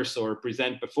rehearse or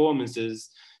present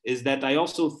performances, is that I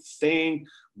also think,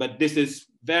 but this is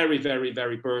very, very,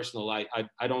 very personal.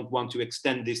 I don't want to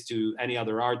extend this to any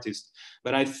other artist,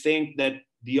 but I think that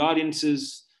the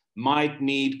audiences might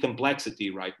need complexity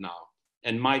right now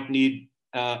and might need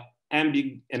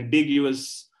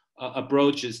ambiguous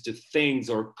approaches to things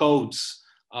or codes.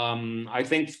 I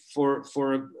think for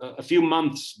a few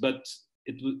months, but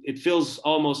it feels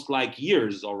almost like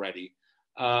years already.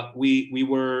 We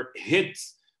were hit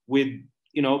with,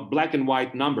 you know, black and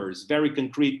white numbers, very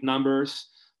concrete numbers,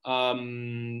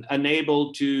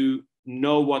 unable to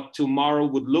know what tomorrow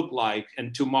would look like.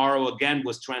 And tomorrow again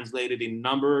was translated in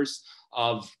numbers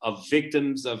of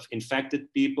victims, of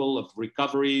infected people, of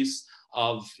recoveries,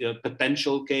 of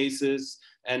potential cases,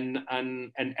 and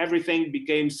everything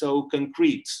became so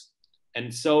concrete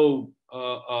and so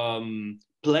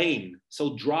plain,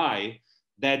 so dry,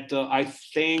 that I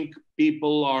think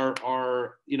people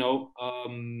are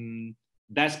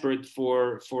desperate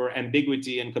for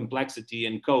ambiguity and complexity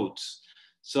and codes.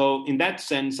 So in that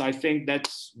sense, I think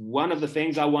that's one of the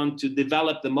things I want to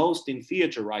develop the most in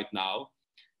theater right now,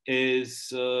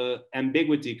 is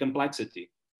ambiguity,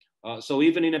 complexity. So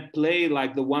even in a play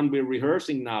like the one we're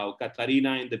rehearsing now,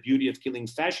 Catarina and the Beauty of Killing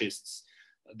Fascists,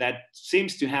 that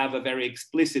seems to have a very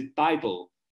explicit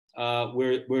title,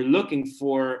 we're looking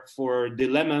for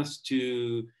dilemmas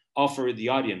to offer the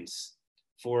audience,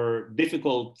 for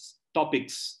difficult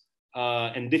topics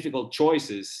and difficult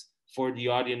choices for the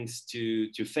audience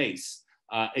to face,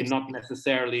 and not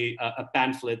necessarily a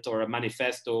pamphlet or a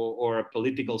manifesto or a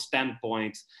political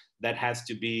standpoint that has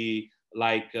to be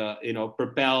like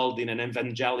propelled in an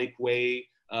evangelic way.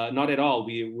 Not at all.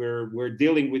 We're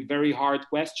dealing with very hard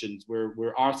questions.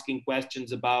 We're asking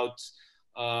questions about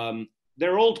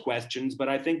they're old questions, but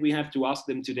I think we have to ask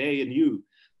them today anew.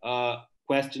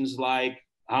 Questions like,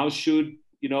 how should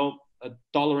a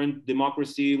tolerant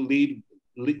democracy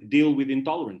deal with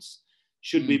intolerance?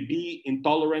 Should we be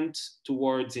intolerant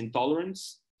towards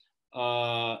intolerance,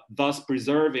 thus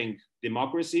preserving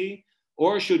democracy,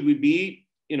 or should we be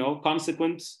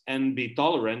consequent and be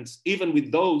tolerant even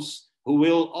with those who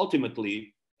will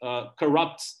ultimately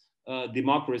corrupt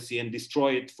democracy and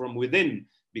destroy it from within,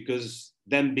 because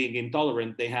them being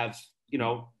intolerant, they have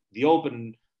the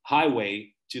open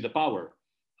highway to the power.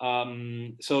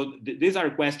 So these are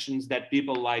questions that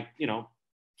people like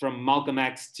from Malcolm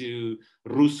X to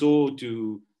Rousseau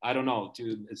to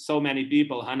to so many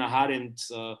people, Hannah Arendt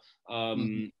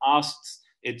asked.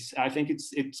 I think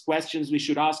it's questions we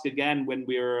should ask again when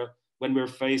we're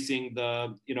facing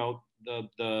the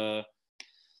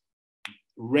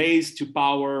race to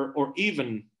power, or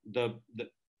even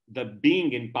the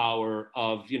being in power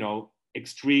of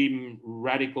extreme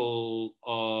radical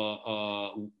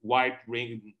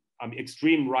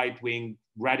extreme right-wing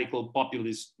radical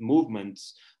populist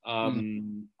movements.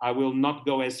 I will not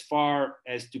go as far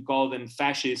as to call them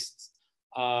fascists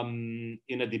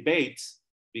in a debate,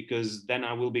 because then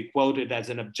I will be quoted as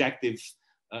an objective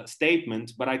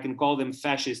statement, but I can call them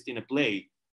fascist in a play,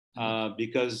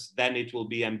 because then it will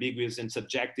be ambiguous and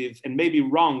subjective and maybe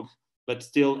wrong, but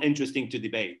still interesting to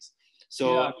debate.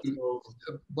 So,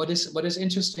 what is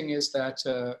interesting is that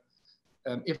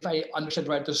if I understand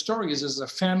right, the story is a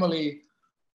family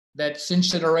that since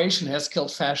generation has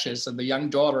killed fascists, and the young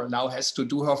daughter now has to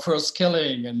do her first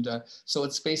killing, and so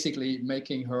it's basically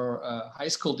making her high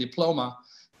school diploma,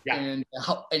 and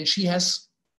she has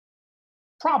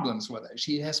problems with it.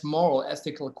 She has moral,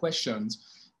 ethical questions,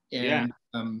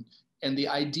 and the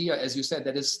idea, as you said,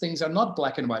 that is things are not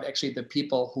black and white. Actually, the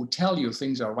people who tell you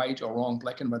things are right or wrong,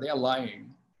 black and white, they are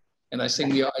lying. And I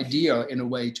think the idea, in a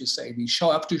way, to say we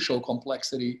have to show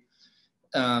complexity,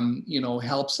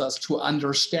 helps us to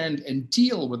understand and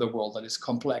deal with a world that is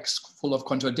complex, full of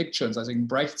contradictions. I think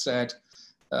Brecht said,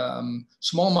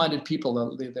 small-minded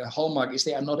people, their hallmark is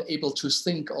they are not able to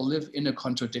think or live in a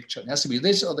contradiction. It has to be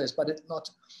this or this, but it's not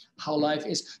how life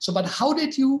is. So, but how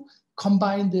did you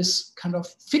combine this kind of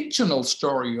fictional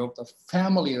story of the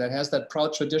family that has that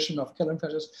proud tradition of killing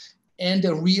fascists and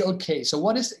a real case? So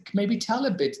what is, maybe tell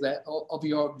a bit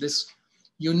of this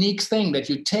unique thing that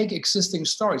you take existing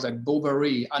stories like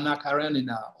Bovary, Anna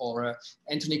Karenina, or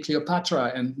Antony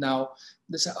Cleopatra, and now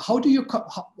this, how do you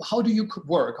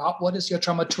work? What is your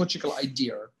dramaturgical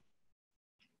idea?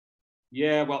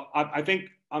 Yeah, well, I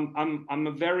think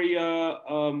I'm very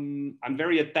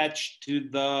attached to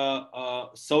the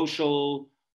social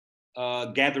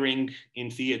gathering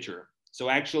in theater. So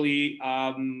actually,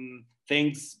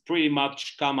 things pretty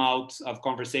much come out of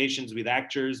conversations with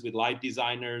actors, with light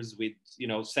designers, with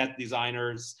set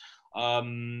designers,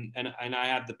 and I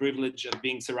have the privilege of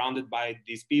being surrounded by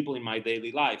these people in my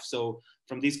daily life. So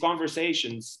from these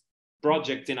conversations,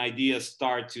 projects and ideas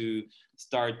start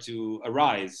to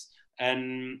arise.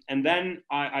 And then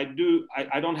I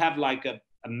don't have like a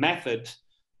method,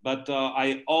 but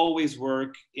I always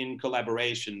work in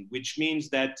collaboration, which means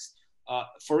that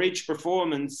for each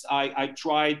performance, I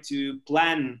try to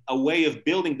plan a way of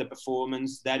building the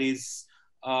performance that is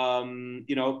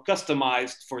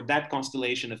customized for that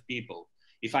constellation of people.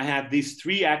 If I have these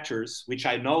 3 actors, which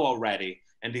I know already,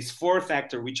 and this 4th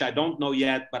actor, which I don't know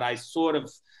yet, but I sort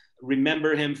of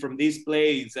remember him from these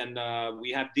plays, and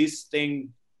we have this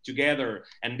thing together,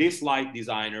 and this light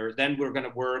designer, then we're going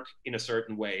to work in a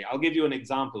certain way. I'll give you an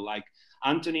example, like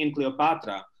Antony and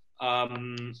Cleopatra.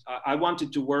 I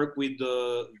wanted to work with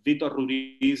Vitor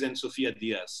Ruiz and Sofia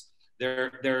Diaz.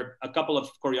 They're a couple of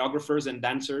choreographers and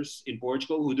dancers in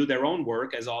Portugal who do their own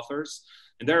work as authors,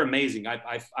 and they're amazing.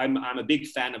 I'm a big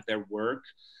fan of their work,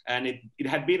 and it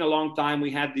had been a long time.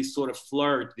 We had this sort of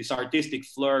flirt, this artistic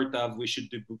flirt of we should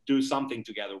do something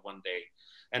together one day.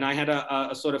 And I had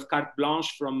a sort of carte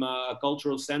blanche from a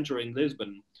cultural center in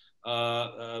Lisbon,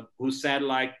 who said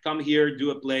like, come here,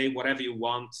 do a play, whatever you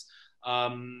want.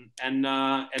 And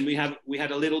we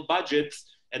had a little budget,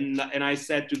 and I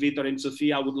said to Vitor and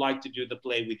Sofia, I would like to do the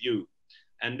play with you.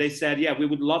 And they said, yeah, we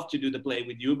would love to do the play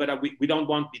with you, but we don't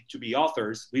want to be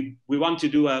authors. We want to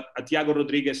do a Tiago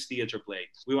Rodrigues theater play.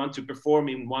 We want to perform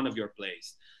in one of your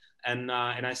plays. And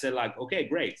I said like, okay,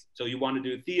 great. So you want to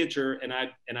do theater, and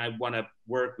I want to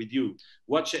work with you.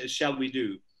 What shall we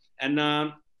do? And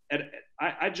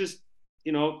I just,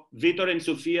 you know, Vitor and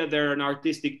Sofia, they're an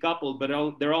artistic couple, but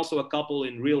they're also a couple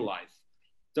in real life.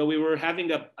 So we were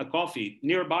having a coffee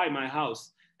nearby my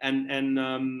house,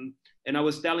 and I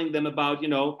was telling them about, you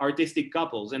know, artistic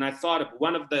couples. And I thought of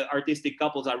one of the artistic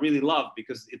couples I really loved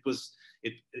because it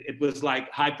was like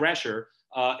high pressure.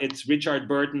 It's Richard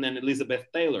Burton and Elizabeth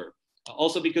Taylor.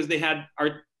 Also because they had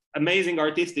amazing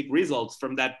artistic results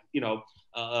from that, you know,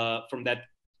 from that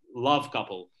love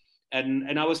couple.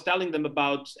 And I was telling them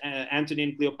about Antony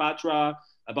and Cleopatra,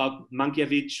 about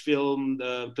Mankiewicz film,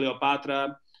 the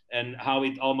Cleopatra, and how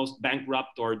it almost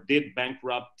bankrupt or did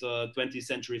bankrupt 20th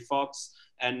Century Fox.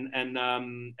 And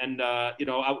you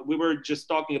know, we were just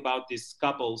talking about these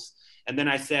couples. And then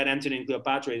I said Antony and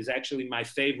Cleopatra is actually my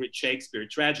favorite Shakespeare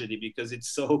tragedy because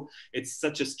it's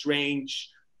such a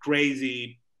strange,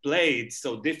 crazy play. It's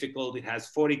so difficult. It has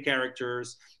 40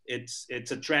 characters.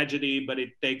 It's a tragedy, but it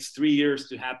takes 3 years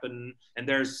to happen. And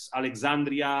there's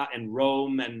Alexandria and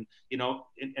Rome, and you know,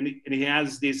 and he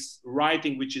has this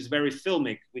writing which is very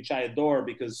filmic, which I adore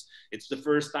because it's the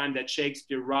first time that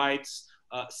Shakespeare writes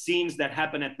scenes that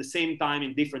happen at the same time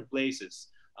in different places.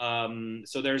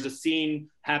 So there's a scene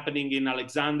happening in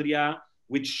Alexandria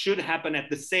which should happen at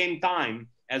the same time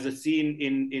as a scene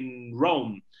in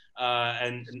Rome,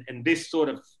 and this sort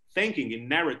of thinking in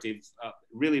narrative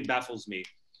really baffles me.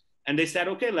 And they said,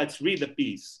 okay, let's read the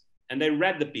piece. And they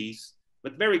read the piece,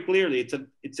 but very clearly it's an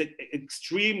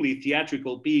extremely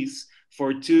theatrical piece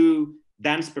for two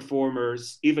dance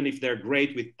performers, even if they're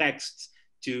great with texts,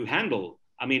 to handle.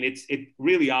 I mean, it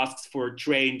really asks for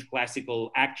trained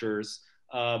classical actors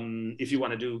if you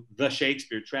want to do the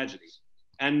Shakespeare tragedy.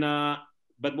 And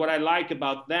but what I like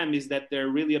about them is that they're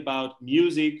really about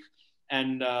music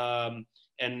and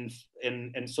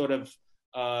sort of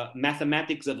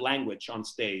mathematics of language on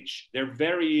stage. They're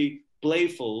very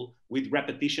playful with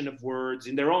repetition of words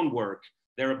in their own work.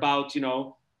 They're about, you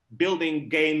know, building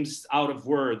games out of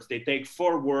words. They take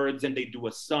 4 words and they do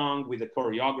a song with a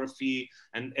choreography,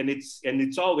 and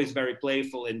it's always very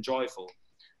playful and joyful.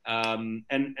 And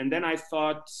then I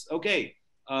thought, okay,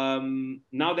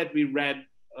 now that we read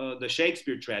the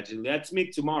Shakespeare tragedy, let's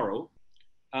meet tomorrow.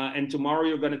 And tomorrow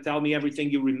you're going to tell me everything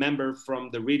you remember from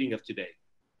the reading of today.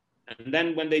 And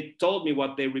then when they told me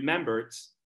what they remembered,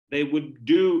 they would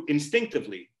do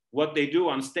instinctively what they do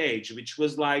on stage, which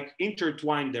was like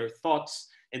intertwine their thoughts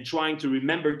and trying to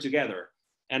remember together.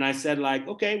 And I said like,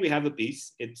 okay, we have a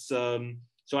piece. It's so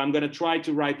I'm going to try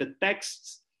to write a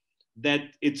text that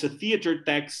it's a theater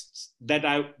text that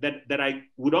I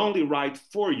would only write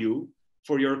for you,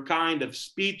 for your kind of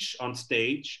speech on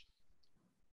stage,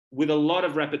 with a lot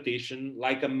of repetition,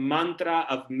 like a mantra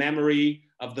of memory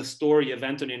of the story of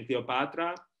Antony and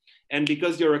Cleopatra. And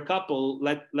because you're a couple,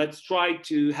 let's try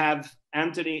to have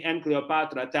Antony and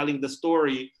Cleopatra telling the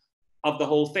story of the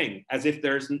whole thing, as if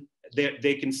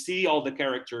they can see all the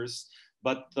characters,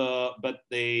 but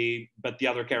the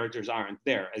other characters aren't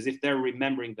there, as if they're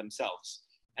remembering themselves.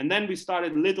 And then we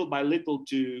started little by little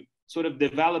to sort of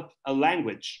develop a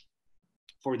language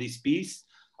for this piece,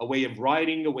 a way of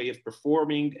writing, a way of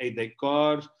performing, a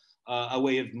decor, a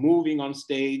way of moving on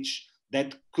stage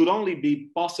that could only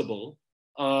be possible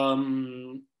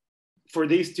for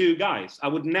these two guys. I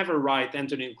would never write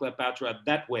Antony and Cleopatra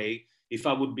that way if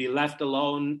I would be left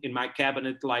alone in my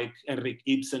cabinet like Henrik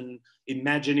Ibsen,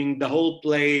 imagining the whole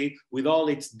play with all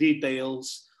its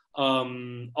details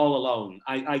all alone.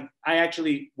 I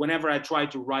actually, whenever I try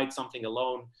to write something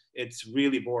alone, it's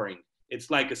really boring. It's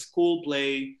like a school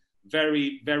play,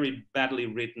 very, very badly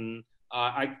written.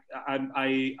 I'm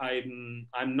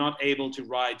not able to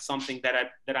write something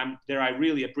that I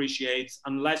really appreciate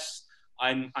unless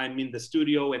I'm in the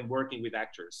studio and working with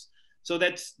actors. So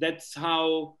that's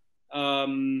how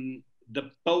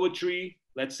the poetry,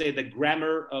 let's say the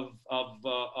grammar of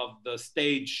the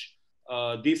stage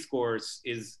discourse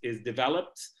is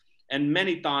developed. And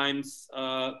many times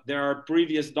there are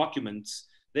previous documents.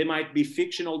 They might be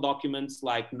fictional documents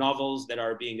like novels that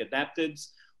are being adapted,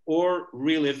 or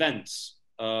real events.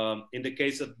 In the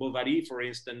case of Bovary, for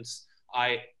instance,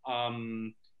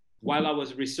 while I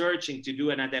was researching to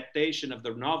do an adaptation of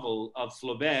the novel of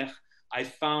Flaubert, I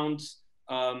found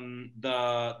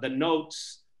the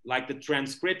notes, like the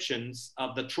transcriptions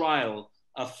of the trial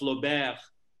of Flaubert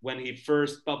when he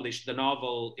first published the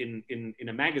novel in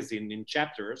a magazine in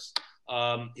chapters.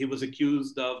 He was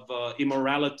accused of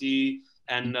immorality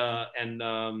and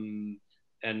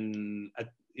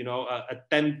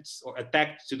attempts or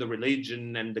attacks to the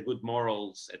religion and the good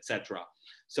morals, etc.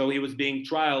 So he was being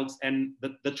trialed, and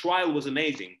the trial was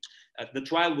amazing. The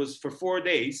trial was for 4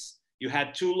 days. You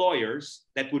had 2 lawyers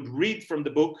that would read from the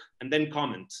book and then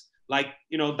comment. Like,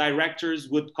 directors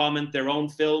would comment their own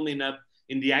film in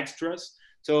the extras.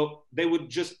 So they would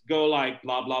just go like,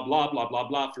 blah, blah, blah, blah, blah,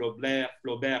 blah, Flaubert,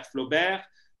 Flaubert, Flaubert.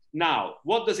 Now,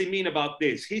 what does he mean about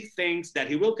this? He thinks that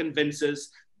he will convince us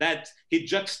that he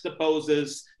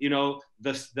juxtaposes,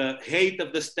 the hate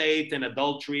of the state and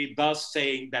adultery, thus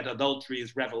saying that adultery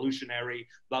is revolutionary,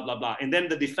 blah, blah, blah. And then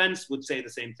the defense would say the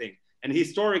same thing. And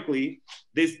historically,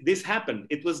 this happened.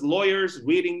 It was lawyers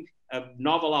reading a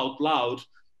novel out loud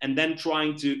and then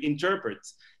trying to interpret.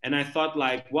 And I thought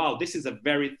like, wow, this is a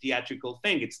very theatrical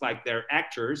thing. It's like they're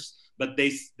actors, but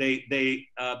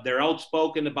they're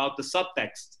outspoken about the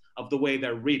subtext of the way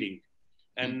they're reading.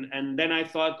 And then I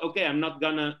thought, okay, I'm not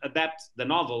gonna adapt the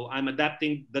novel, I'm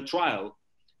adapting the trial,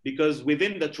 because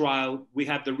within the trial, we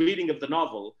have the reading of the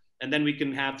novel, and then we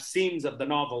can have scenes of the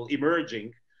novel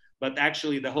emerging, but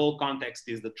actually the whole context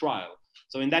is the trial.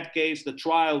 So in that case, the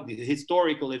trial, the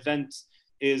historical event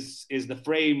is the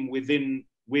frame within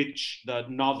which the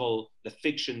novel, the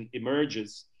fiction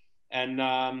emerges. And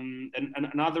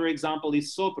another example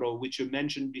is Sopro, which you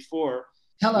mentioned before.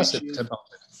 Tell us a bit about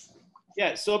it.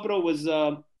 Yeah, Sopro was,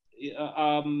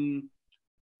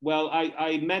 well,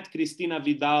 I met Cristina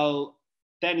Vidal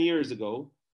 10 years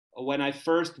ago when I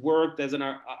first worked as an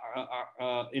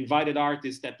invited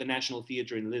artist at the National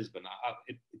Theatre in Lisbon.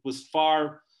 It was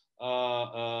far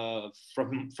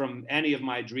from any of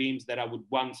my dreams that I would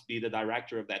once be the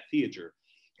director of that theatre.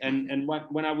 And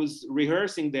when I was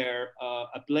rehearsing there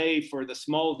a play for the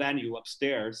small venue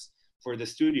upstairs for the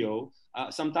studio,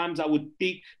 sometimes I would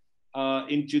peek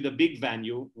into the big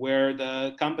venue where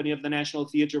the company of the National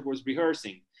Theatre was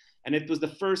rehearsing. And it was the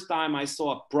first time I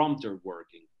saw a prompter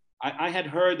working. I had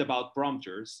heard about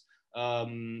prompters,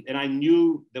 and I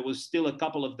knew there was still a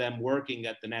couple of them working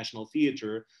at the National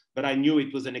Theatre, but I knew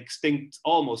it was an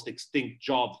almost extinct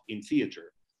job in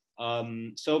theatre.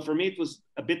 So for me, it was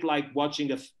a bit like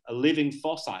watching a living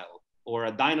fossil or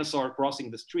a dinosaur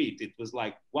crossing the street. It was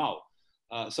like, wow.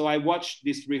 So I watched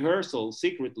this rehearsal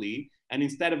secretly, and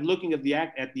instead of looking at the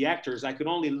actors, I could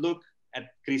only look at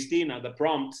Cristina, the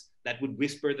prompt that would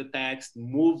whisper the text,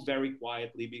 move very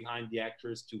quietly behind the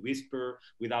actors to whisper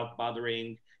without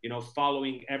bothering,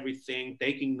 following everything,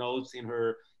 taking notes in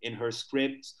her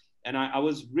script. And I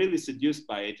was really seduced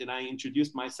by it. And I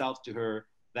introduced myself to her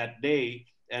that day.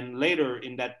 And later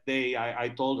in that day, I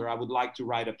told her I would like to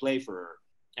write a play for her.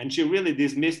 And she really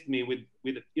dismissed me with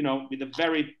a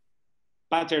very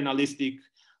paternalistic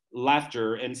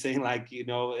laughter and saying like,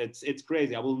 it's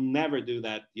crazy. I will never do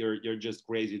that. You're just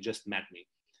crazy. You just met me.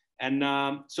 And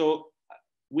so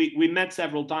we met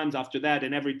several times after that.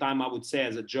 And every time I would say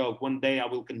as a joke, one day I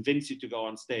will convince you to go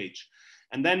on stage.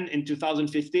 And then in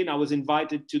 2015, I was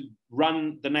invited to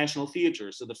run the National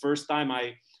Theatre. So the first time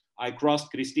I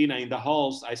crossed Cristina in the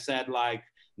halls, I said like,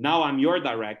 now I'm your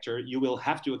director. You will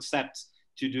have to accept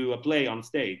to do a play on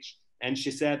stage. And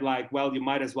she said like, well, you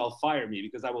might as well fire me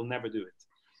because I will never do it.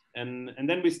 And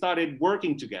then we started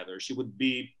working together. She would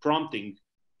be prompting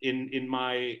in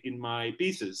my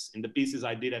pieces, in the pieces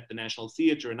I did at the National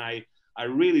Theatre. And I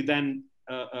really then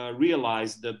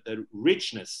realized the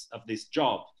richness of this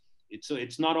job.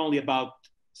 It's not only about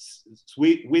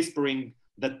whispering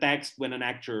the text when an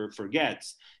actor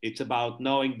forgets. It's about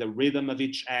knowing the rhythm of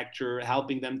each actor,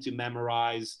 helping them to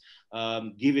memorize,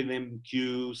 giving them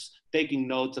cues, taking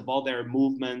notes of all their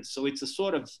movements. So it's a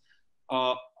sort of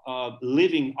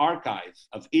living archive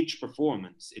of each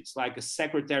performance. It's like a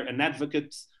secretary, an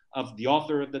advocate of the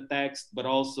author of the text, but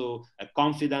also a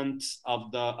confidant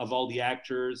of all the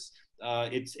actors.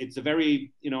 It's a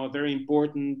very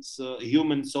important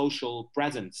human social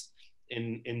presence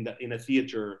in a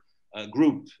theater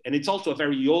group, and it's also a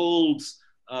very old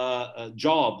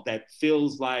job that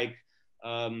feels like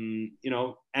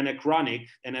anachronic,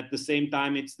 and at the same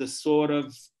time it's the sort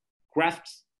of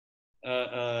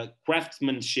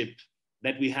craftsmanship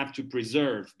that we have to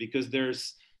preserve, because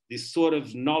there's this sort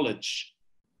of knowledge,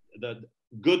 the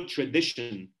good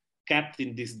tradition kept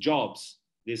in these jobs,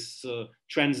 this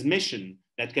transmission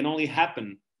that can only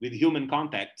happen with human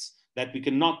contacts, that we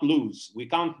cannot lose. We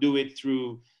can't do it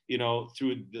through, you know,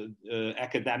 through the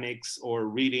academics or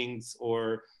readings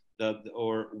or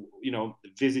you know,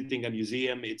 visiting a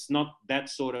museum. It's not that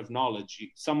sort of knowledge.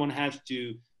 Someone has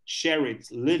to share it,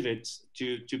 live it,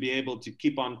 to be able to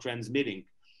keep on transmitting.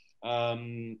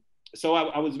 So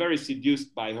I was very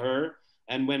seduced by her.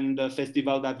 And when the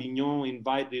Festival d'Avignon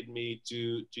invited me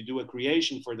to do a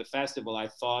creation for the festival, I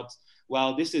thought,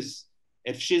 well, this is,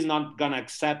 if she's not gonna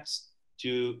accept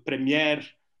to premiere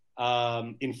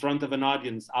in front of an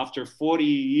audience after 40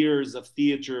 years of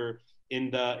theater in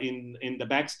the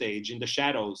backstage, in the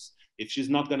shadows, if she's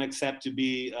not gonna accept to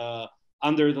be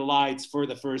under the lights for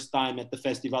the first time at the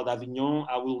Festival d'Avignon,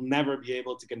 I will never be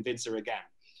able to convince her again.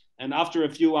 And after a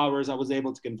few hours, I was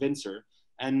able to convince her.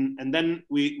 And then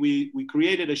we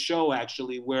created a show,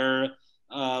 actually, where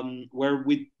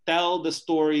we tell the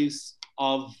stories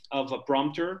of a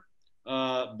prompter,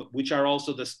 which are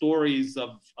also the stories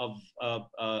of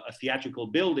a theatrical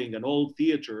building, an old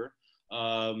theater,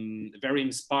 very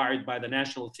inspired by the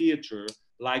National Theatre,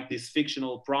 like this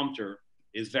fictional prompter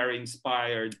is very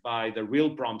inspired by the real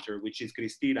prompter, which is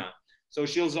Cristina. So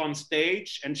she's on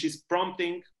stage and she's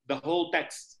prompting the whole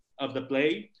text of the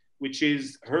play, which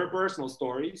is her personal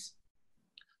stories,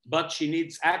 but she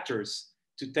needs actors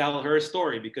to tell her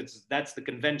story, because that's the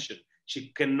convention. She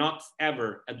cannot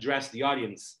ever address the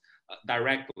audience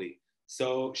directly.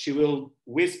 So she will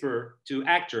whisper to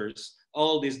actors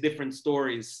all these different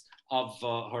stories of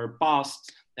her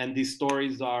past, and these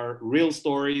stories are real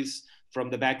stories from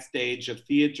the backstage of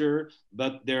theater,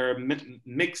 but they're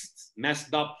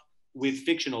messed up with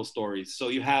fictional stories. So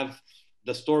you have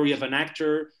the story of an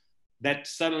actor that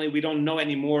suddenly we don't know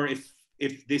anymore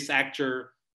if this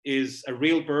actor is a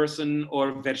real person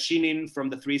or Vershinin from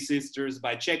the Three Sisters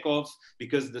by Chekhov,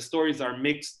 because the stories are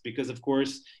mixed, because of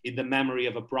course, in the memory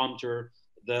of a prompter,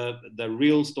 the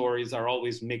real stories are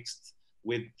always mixed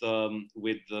with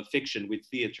the fiction, with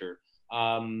theater.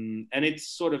 And it's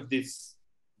sort of this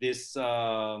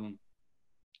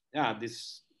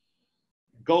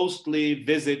ghostly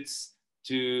visits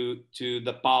to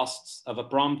the past of a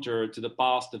prompter, to the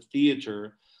past of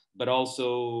theater, but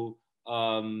also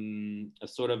a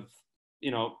sort of,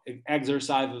 you know,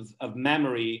 exercise of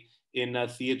memory in a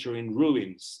theater in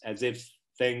ruins, as if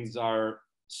things are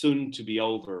soon to be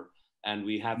over and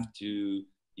we have to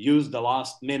use the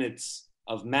last minutes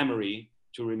of memory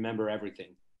to remember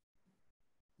everything.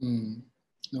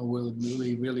 No, well,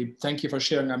 really, thank you for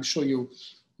sharing. I'm sure you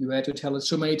had to tell it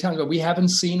so many times, but we haven't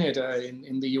seen it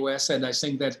in the US. And I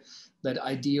think that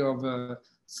idea of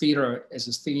theater as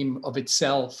a theme of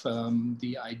itself,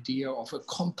 the idea of a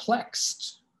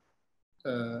complex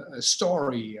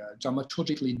story,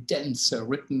 dramaturgically dense,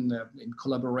 written in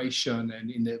collaboration,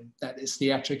 and that is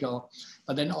theatrical,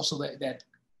 but then also that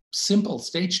simple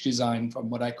stage design, from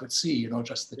what I could see, you know,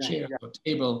 just the chair or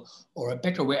table or a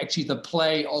background, where actually the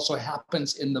play also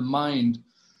happens in the mind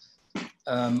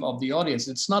of the audience.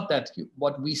 It's not that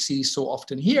what we see so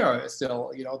often here is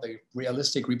still, you know, the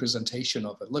realistic representation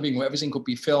of a living where everything could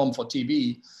be filmed for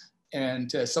TV.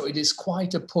 And so it is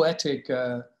quite a poetic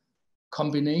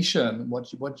combination,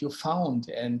 what you found.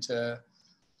 And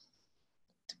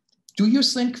do you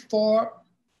think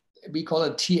we call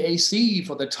it TAC,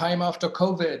 for the time after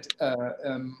COVID,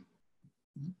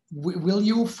 will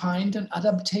you find an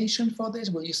adaptation for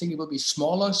this? Will you think it will be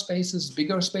smaller spaces,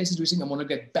 bigger spaces? Do you think I want to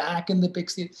get back in the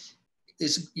big theater?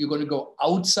 Is you going to go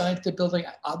outside the building?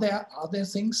 Are there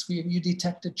things where you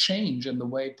detect a change in the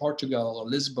way Portugal or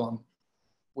Lisbon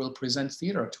will present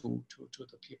theater to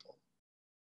the people?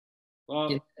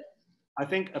 Well, I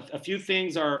think a few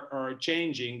things are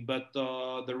changing, but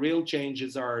the real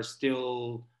changes are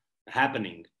still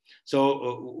happening.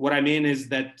 So what I mean is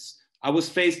that I was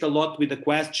faced a lot with the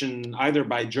question, either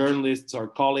by journalists or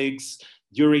colleagues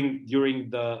during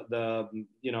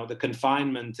the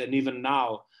confinement, and even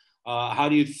now, how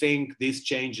do you think this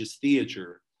changes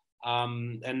theater?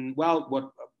 And well,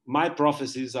 what my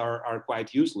prophecies are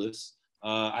quite useless.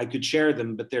 I could share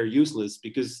them, but they're useless,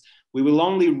 because we will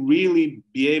only really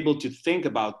be able to think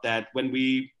about that when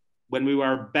we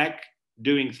are back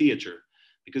doing theater,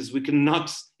 because we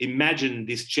cannot imagine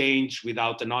this change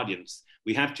without an audience.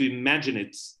 We have to imagine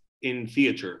it in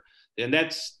theater. And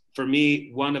that's, for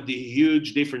me, one of the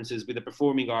huge differences with the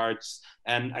performing arts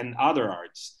and other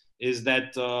arts, is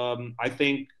that I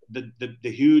think the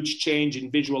huge change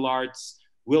in visual arts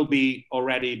will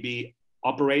already be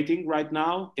operating right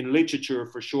now, in literature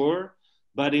for sure,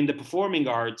 But in the performing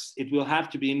arts, it will have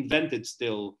to be invented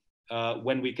still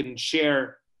when we can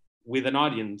share with an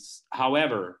audience,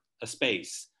 however, a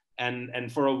space.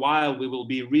 And for a while, we will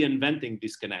be reinventing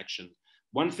this connection.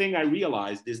 One thing I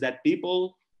realized is that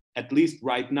people, at least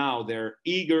right now, they're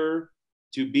eager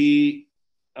to be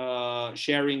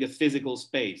sharing a physical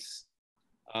space.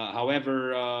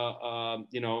 However,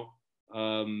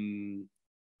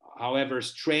 however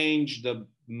strange the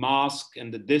mask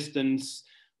and the distance,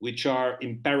 which are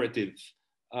imperative,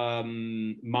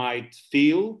 might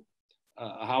feel.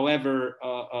 However,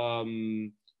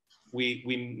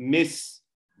 we miss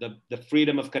the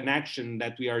freedom of connection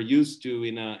that we are used to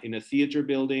in a theater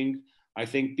building. I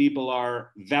think people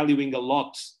are valuing a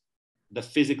lot the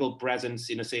physical presence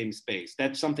in the same space.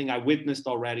 That's something I witnessed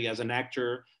already as an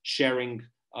actor sharing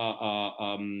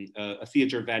a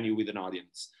theater venue with an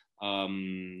audience.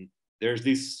 There's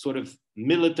this sort of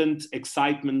militant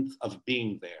excitement of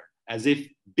being there, as if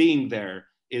being there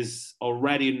is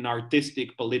already an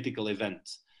artistic political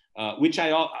event, which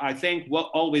I think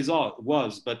always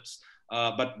was,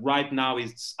 but right now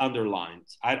it's underlined.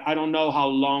 I don't know how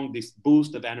long this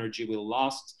boost of energy will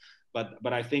last,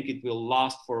 but I think it will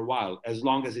last for a while. As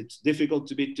long as it's difficult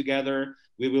to be together,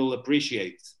 we will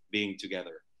appreciate being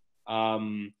together.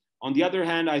 On the other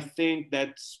hand, I think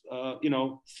that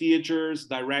theaters,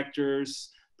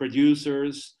 directors,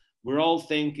 producers, we're all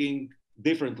thinking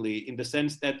differently in the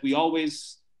sense that we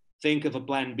always think of a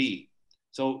plan B.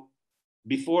 So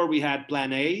before we had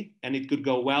plan A, and it could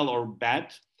go well or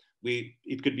bad.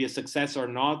 It could be a success or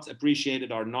not,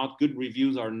 appreciated or not, good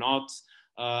reviews or not,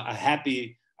 a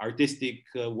happy artistic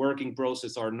working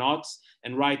process or not.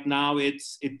 And right now it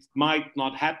might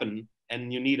not happen,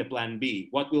 and you need a plan B.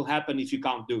 What will happen if you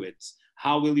can't do it?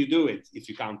 How will you do it if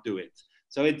you can't do it?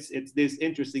 So it's this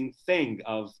interesting thing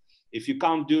of, if you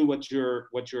can't do what you're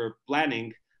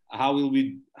planning, how will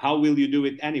you do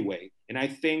it anyway? And I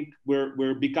think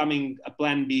we're becoming a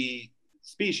plan B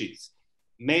species.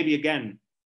 Maybe again,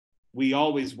 we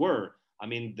always were. I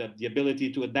mean, the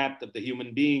ability to adapt of the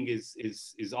human being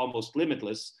is almost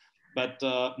limitless. But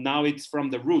now it's from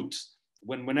the root.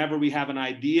 Whenever we have an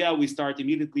idea, we start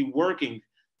immediately working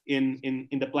in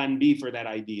the plan B for that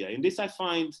idea. And this I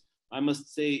find, I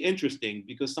must say, interesting,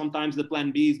 because sometimes the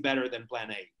plan B is better than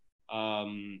plan A.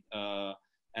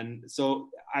 And so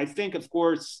I think, of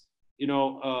course,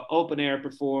 open air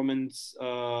performance,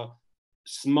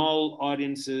 small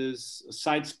audiences,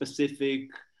 site specific,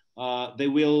 they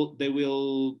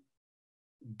will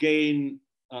gain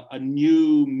a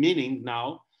new meaning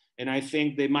now. And I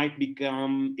think they might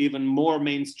become even more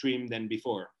mainstream than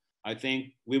before. I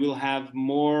think we will have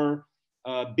more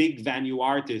big venue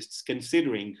artists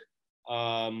considering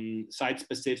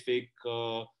site-specific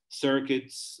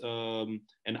circuits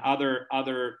and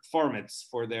other formats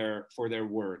for their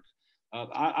work.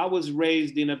 I was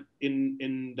raised in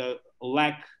the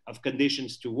lack of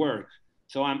conditions to work,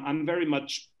 so I'm very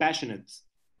much passionate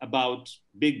about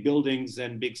big buildings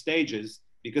and big stages,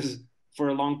 because for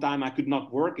a long time I could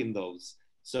not work in those.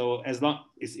 So as long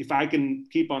as if I can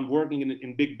keep on working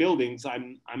in big buildings,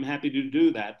 I'm happy to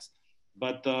do that.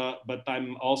 But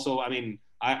I'm also, I mean,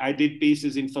 I did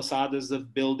pieces in facades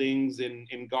of buildings,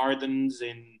 in gardens,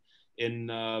 in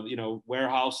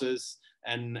warehouses,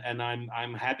 and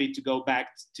I'm happy to go back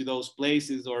to those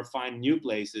places or find new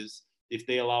places if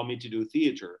they allow me to do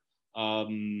theater.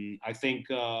 I think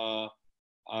I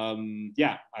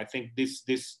think the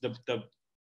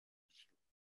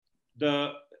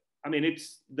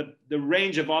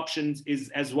range of options is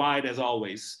as wide as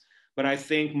always, but I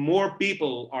think more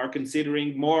people are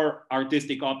considering more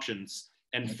artistic options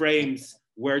and frames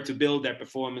where to build their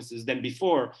performances than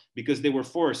before, because they were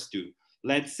forced to.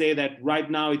 Let's say that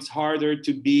right now it's harder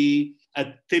to be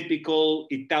a typical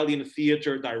Italian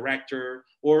theater director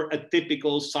or a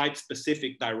typical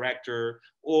site-specific director,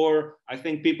 or I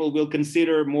think people will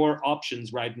consider more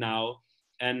options right now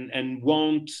and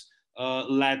won't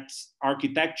let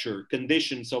architecture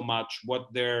condition so much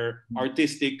what their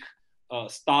artistic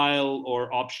style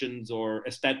or options or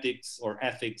aesthetics or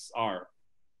ethics are.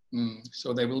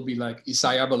 So they will be, like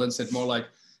Isaiah Berlin said, more like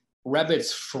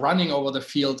rabbits running over the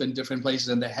field in different places,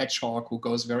 and the hedgehog who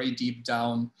goes very deep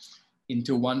down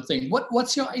into one thing.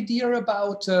 What's your idea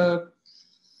about the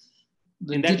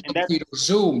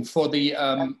Zoom for the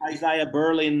Isaiah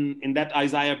Berlin, in that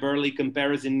Isaiah Berlin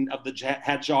comparison of the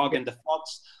hedgehog and the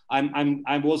fox?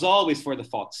 I was always for the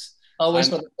fox. Always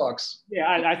for the fox.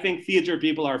 Yeah, I think theater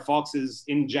people are foxes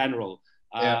in general.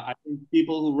 I think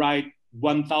people who write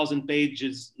 1,000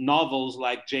 pages novels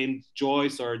like James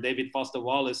Joyce or David Foster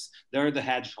Wallace, they're the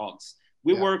hedgehogs.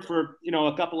 We work for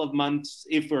a couple of months,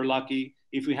 if we're lucky,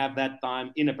 if we have that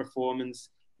time, in a performance,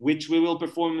 which we will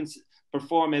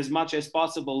perform as much as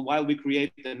possible while we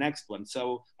create the next one.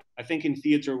 So I think in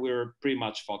theater, we're pretty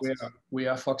much foxes. We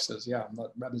are foxes, yeah,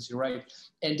 not rabbits, you're right.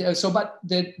 And but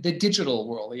the digital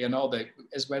world, you know,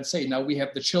 as we say, now we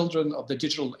have the children of the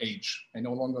digital age and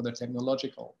no longer the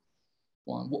technological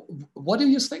one. What do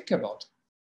you think about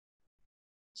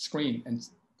screen and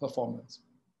performance?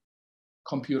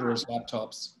 Computers,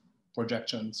 laptops,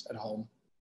 projections at home?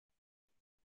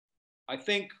 I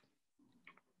think,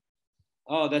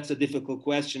 oh, that's a difficult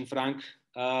question, Frank.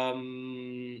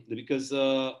 Because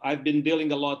I've been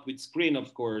dealing a lot with screen,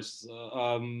 of course,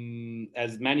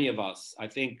 as many of us. I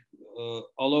think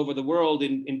all over the world,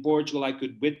 in Portugal, I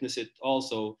could witness it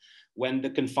also when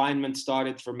the confinement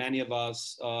started for many of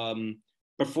us.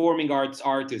 Performing arts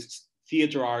artists,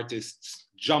 theater artists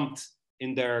jumped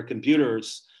in their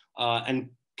computers and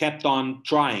kept on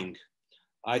trying.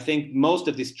 I think most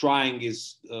of this trying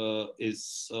has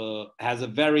a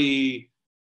very,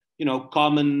 you know,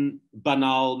 common,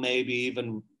 banal, maybe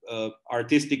even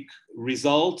artistic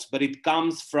result, but it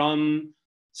comes from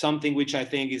something which I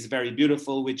think is very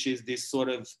beautiful, which is this sort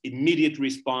of immediate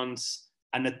response,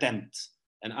 an attempt.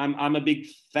 And I'm a big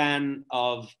fan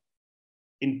of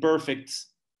imperfect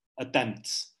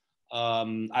attempts.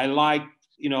 I like,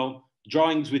 you know,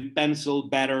 drawings with pencil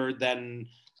better than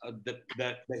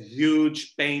the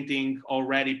huge painting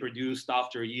already produced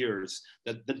after years.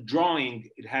 The drawing,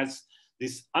 it has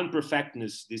this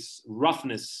unperfectness, this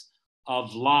roughness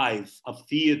of life, of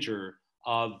theater,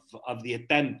 of the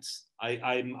attempts.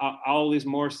 I'm always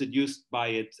more seduced by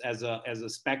it as a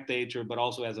spectator, but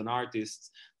also as an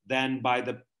artist, than by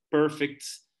the perfect,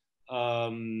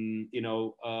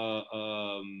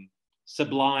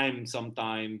 sublime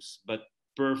sometimes, but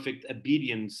perfect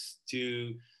obedience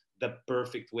to the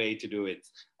perfect way to do it.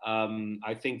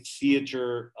 I think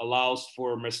theater allows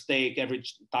for mistake every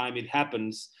time it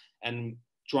happens, and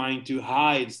trying to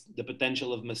hide the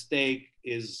potential of mistake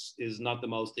is not the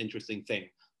most interesting thing.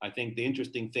 I think the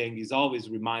interesting thing is always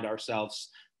remind ourselves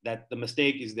that the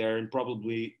mistake is there, and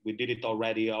probably we did it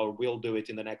already or we'll do it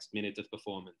in the next minute of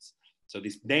performance. So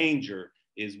this danger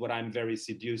is what I'm very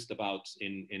seduced about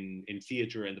in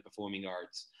theater and the performing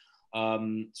arts.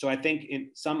 So I think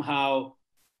somehow,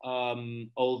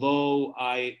 although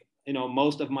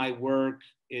most of my work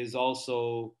is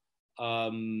also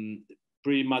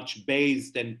pretty much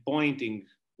based and pointing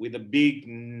with a big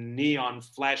neon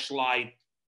flashlight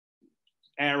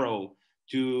arrow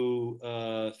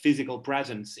to physical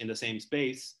presence in the same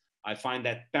space, I find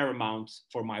that paramount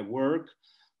for my work.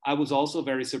 I was also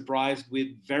very surprised with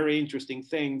very interesting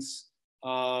things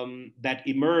that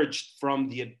emerged from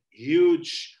the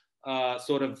huge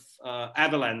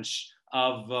avalanche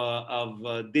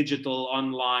of digital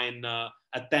online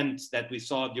attempts that we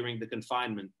saw during the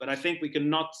confinement. But I think we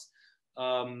cannot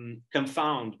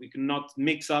confound, we cannot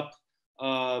mix up,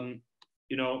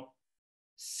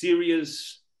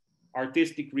 serious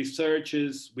artistic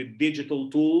researches with digital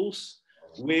tools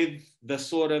with the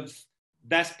sort of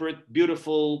desperate,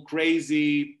 beautiful,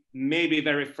 crazy, maybe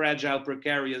very fragile,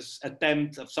 precarious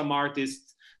attempt of some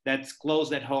artists that's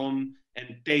closed at home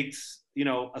and takes,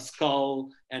 a skull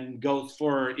and goes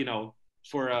for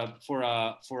a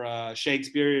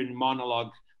Shakespearean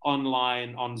monologue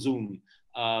online on Zoom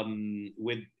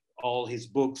with all his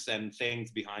books and things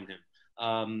behind him.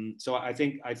 So I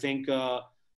think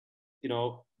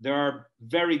there are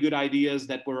very good ideas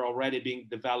that were already being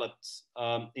developed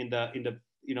in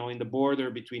the border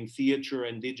between theater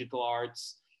and digital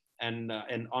arts and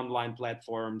online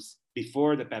platforms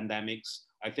before the pandemics.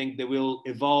 I think they will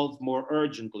evolve more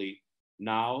urgently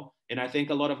now. And I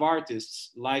think a lot of artists,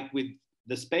 like with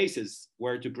the spaces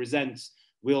where to present,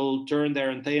 will turn their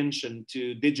attention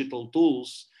to digital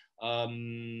tools,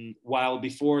 while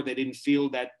before they didn't feel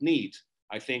that need.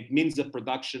 I think means of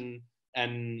production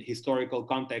and historical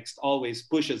context always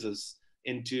pushes us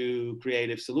into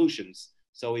creative solutions.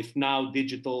 So if now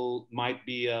digital might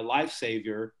be a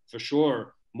lifesaver, for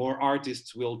sure, more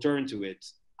artists will turn to it.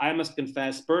 I must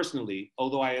confess personally,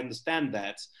 although I understand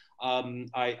that, I'm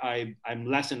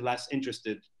less and less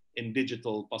interested in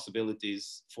digital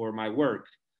possibilities for my work.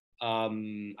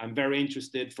 I'm very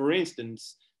interested, for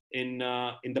instance, in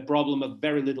the problem of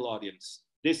very little audience.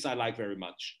 This I like very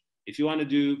much. If you want to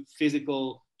do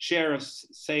physical share of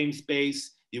same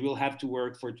space, you will have to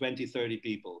work for 20, 30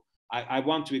 people. I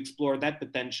want to explore that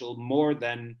potential more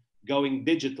than going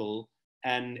digital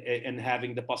and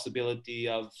having the possibility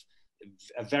of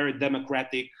a very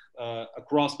democratic,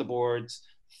 across the boards,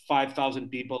 5,000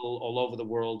 people all over the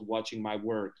world watching my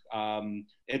work.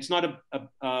 It's not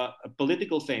a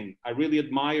political thing. I really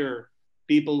admire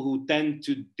people who tend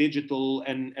to digital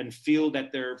and feel that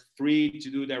they're free to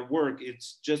do their work, it's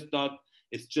just not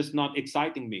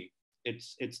exciting me.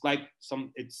 It's like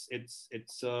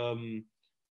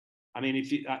I mean,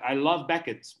 I love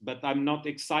Beckett, but I'm not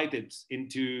excited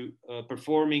into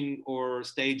performing or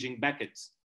staging Beckett.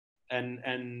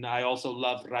 And I also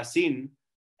love Racine,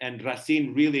 and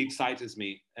Racine really excites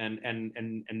me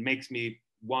and makes me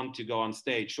want to go on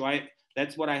stage. So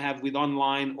that's what I have with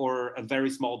online or a very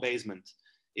small basement.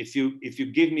 If you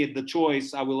give me the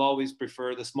choice, I will always prefer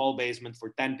the small basement for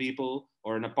 10 people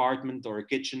or an apartment or a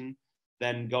kitchen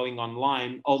than going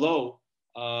online. Although,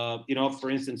 you know, for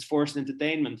instance, Forced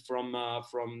Entertainment from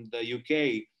the UK,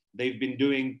 they've been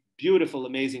doing beautiful,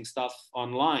 amazing stuff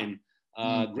online,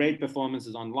 great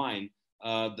performances online.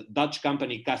 The Dutch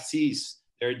company Cassis,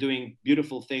 they're doing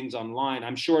beautiful things online.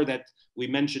 I'm sure that we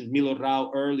mentioned Milo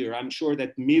Rao earlier. I'm sure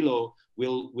that Milo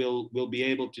will be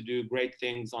able to do great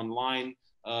things online,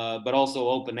 but also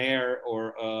open air or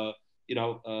you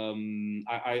know,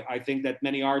 I think that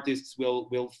many artists will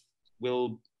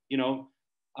you know,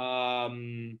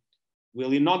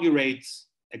 will inaugurate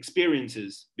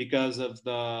experiences because of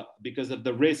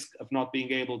the risk of not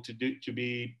being able to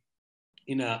be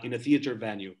in a theater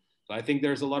venue. So I think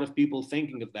there's a lot of people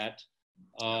thinking of that.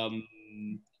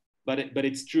 But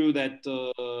it's true that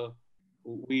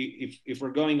if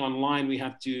we're going online, we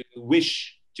have to wish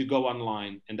to go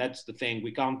online, and that's the thing.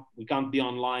 We can't be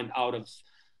online out of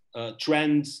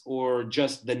trends or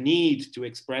just the need to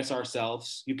express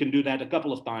ourselves. You can do that a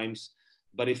couple of times,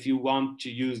 but if you want to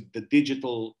use the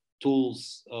digital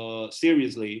tools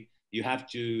seriously, you have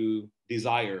to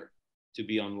desire to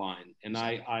be online. And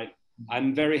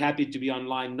I'm very happy to be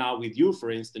online now with you,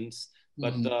 for instance.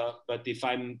 But if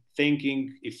I'm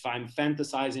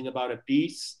fantasizing about a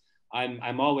piece,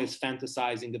 I'm always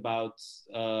fantasizing about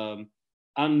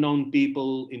unknown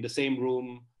people in the same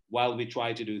room while we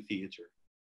try to do theater.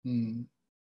 And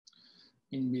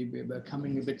we're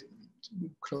coming a bit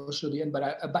close to the end, but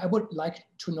I would like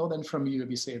to know then from you,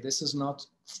 we say this is not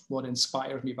what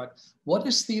inspired me, but what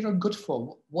is theater good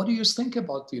for? What do you think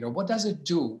about theater? What does it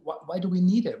do? Why do we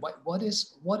need it? What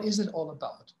is it all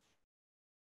about?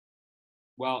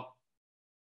 Well,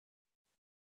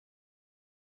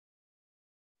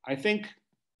 I think,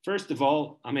 first of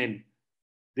all, I mean,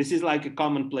 this is like a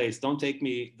commonplace. Don't take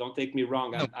me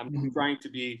wrong. No. I'm trying to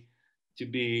be,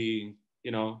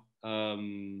 you know,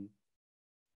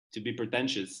 to be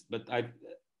pretentious, but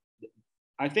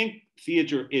I think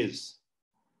theater is,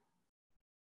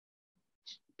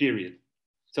 period.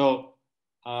 So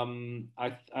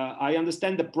I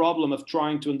understand the problem of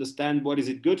trying to understand what is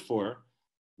it good for,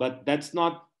 but that's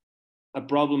not a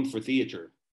problem for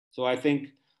theater. So I think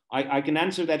I can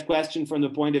answer that question from the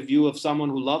point of view of someone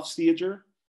who loves theater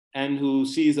and who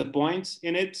sees a point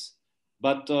in it.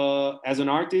 But as an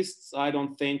artist, I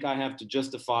don't think I have to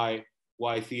justify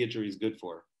why theater is good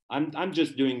for. I'm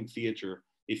just doing theater.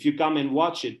 If you come and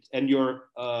watch it and you're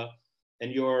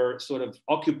sort of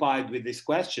occupied with this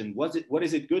question, what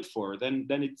is it good for? Then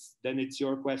it's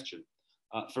your question.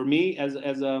 For me, as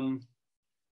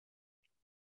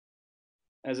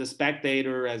a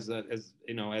spectator, as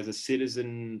you know, as a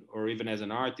citizen, or even as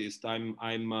an artist,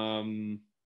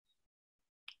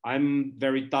 I'm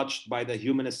very touched by the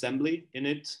human assembly in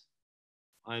it.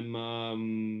 I'm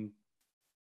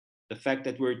the fact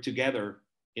that we're together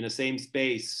in the same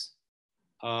space,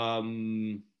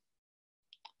 and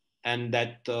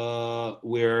that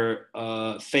we're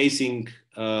facing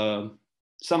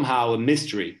somehow a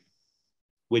mystery,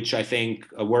 which I think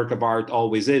a work of art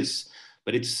always is.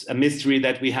 But it's a mystery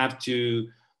that we have to,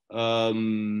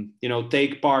 you know,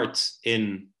 take part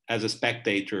in as a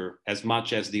spectator as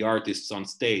much as the artists on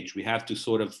stage. We have to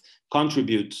sort of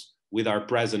contribute with our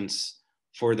presence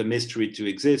for the mystery to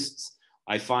exist.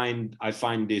 I find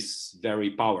this very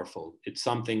powerful. It's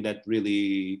something that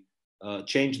really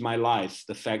changed my life.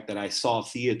 The fact that I saw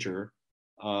theater,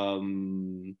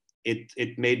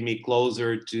 it made me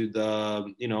closer to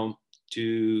the, you know,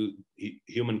 to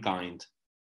humankind.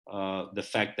 The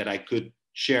fact that I could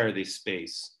share this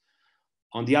space.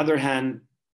 On the other hand,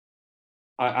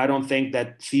 I don't think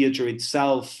that theater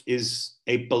itself is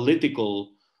a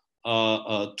political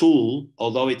tool,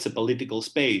 although it's a political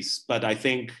space. But I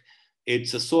think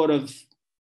it's a sort of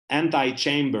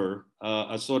anti-chamber,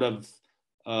 a sort of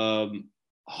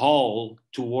hall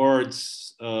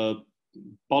towards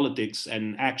politics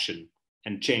and action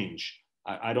and change.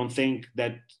 I don't think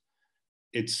that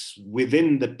it's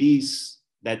within the piece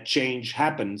that change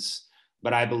happens,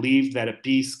 but I believe that a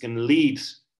piece can lead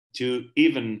to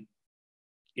even,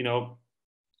 you know,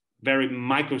 very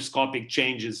microscopic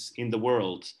changes in the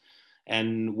world.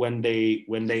 And when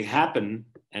they happen,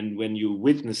 and when you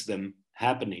witness them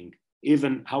happening,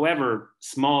 even however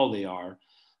small they are,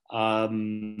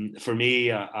 for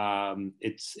me,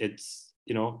 it's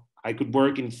you know, I could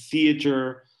work in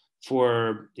theater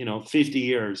for 50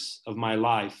 years of my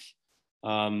life,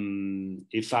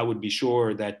 if I would be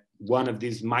sure that one of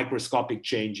these microscopic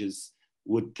changes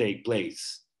would take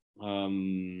place.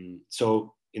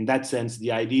 So in that sense,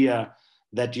 the idea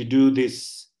that you do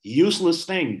this useless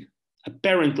thing,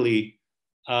 apparently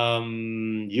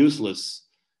useless,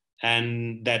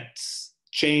 and that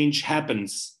change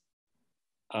happens,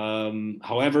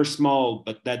 however small,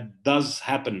 but that does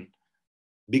happen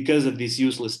because of this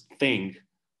useless thing,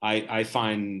 I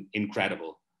find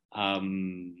incredible.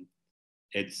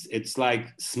 It's like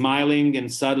smiling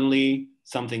and suddenly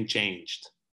something changed.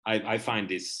 I find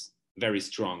this very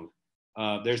strong.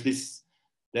 There's this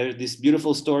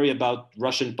beautiful story about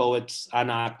Russian poet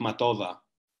Anna Akhmatova.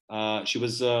 She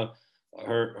was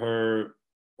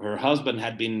her husband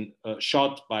had been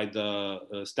shot by the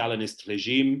Stalinist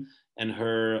regime, and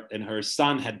her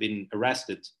son had been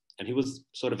arrested. And he was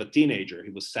sort of a teenager.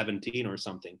 He was 17 or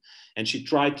something. And she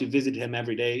tried to visit him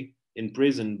every day in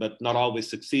prison, but not always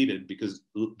succeeded, because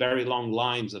very long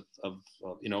lines of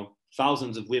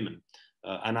thousands of women.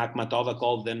 Anna Akhmatova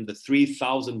called them the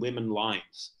 3,000 women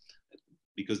lines,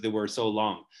 because they were so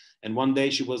long. And one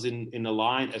day she was in a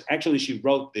line. Actually, she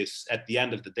wrote this at the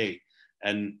end of the day.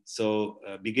 And so,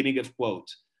 beginning of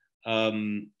quote,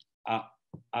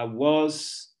 I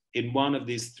was in one of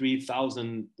these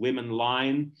 3,000 women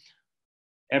line.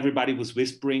 Everybody was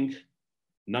whispering.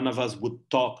 None of us would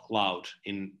talk loud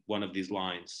in one of these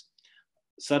lines.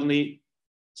 Suddenly,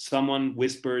 someone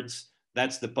whispered,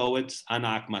 "That's the poet,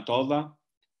 Anna Akhmatova."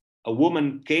 A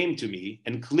woman came to me,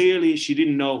 and clearly she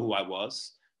didn't know who I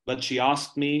was, but she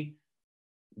asked me,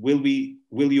 will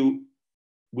you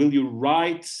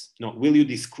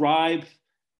describe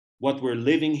what we're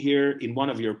living here in one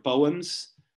of your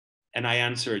poems? And I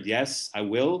answered, yes, I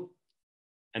will.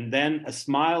 And then a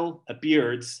smile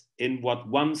appeared in what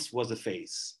once was a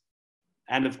face.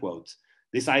 End of quote.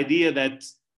 This idea that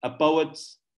a poet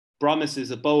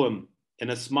promises a poem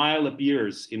and a smile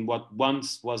appears in what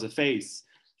once was a face.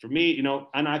 For me, Anna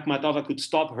Akhmatova could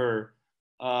stop her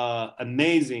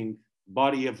amazing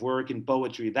body of work in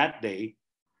poetry that day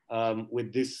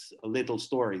with this little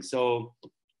story. So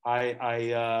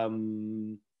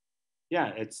I'm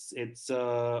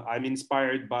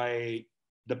inspired by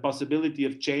the possibility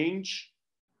of change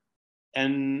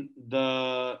and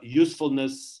the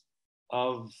usefulness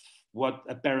of what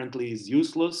apparently is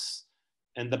useless,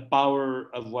 and the power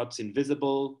of what's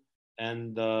invisible,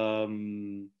 and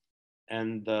the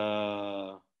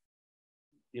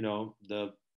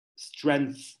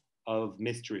strength of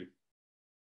mystery.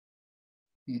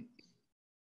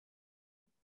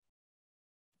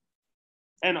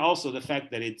 And also the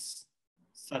fact that it's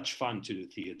such fun to do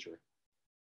theater.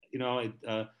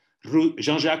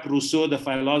 Jean-Jacques Rousseau, the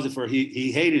philosopher,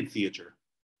 he hated theater.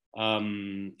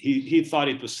 He thought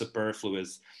it was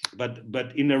superfluous,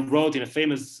 but he wrote in a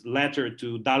famous letter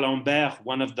to d'Alembert,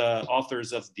 one of the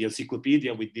authors of the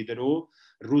Encyclopedia with Diderot.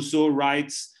 Rousseau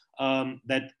writes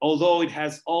that although it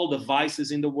has all the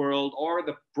vices in the world, or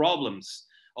the problems,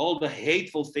 all the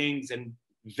hateful things and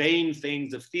vain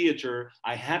things of theater,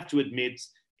 I have to admit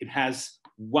it has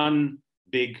one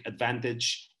big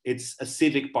advantage. It's a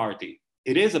civic party.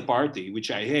 It is a party,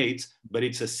 which I hate, but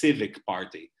it's a civic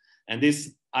party. And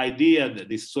this idea that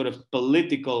this sort of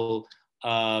political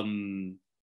and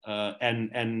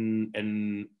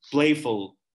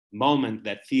playful moment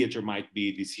that theater might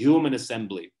be, this human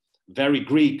assembly, very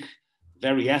Greek,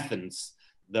 very Athens,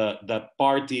 the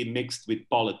party mixed with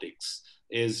politics,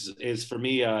 is for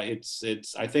me, I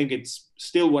think it's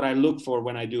still what I look for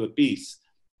when I do a piece,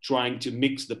 trying to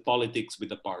mix the politics with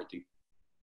the party.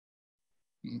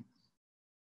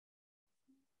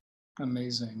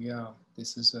 Amazing, yeah.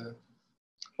 This is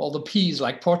all the P's,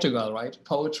 like Portugal, right?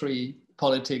 Poetry,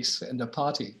 politics, and the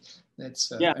party.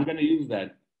 That's yeah, I'm going to use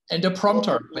that. And the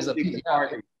prompter with a P.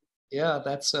 Yeah,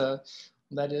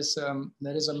 that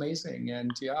is amazing.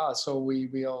 And yeah, so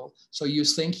so you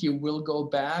think you will go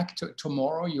back to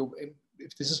tomorrow?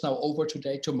 If this is now over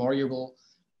today, tomorrow you will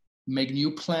make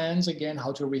new plans again,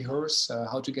 how to rehearse,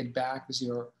 how to get back with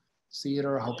your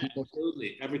theater, how people.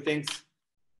 Absolutely, everything's.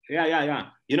 Yeah.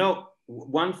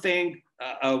 One thing,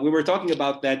 we were talking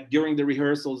about that during the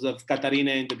rehearsals of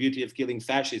Katarina and the Beauty of Killing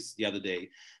Fascists the other day,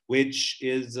 which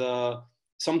is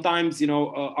sometimes,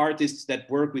 artists that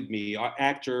work with me are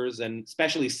actors, and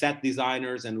especially set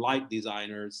designers and light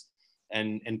designers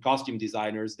and costume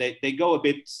designers. They go a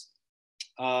bit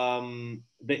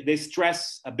they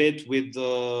stress a bit with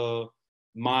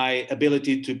my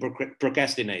ability to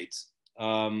procrastinate.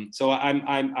 So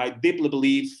I deeply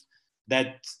believe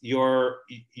that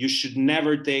you should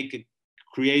never take a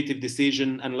creative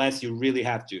decision unless you really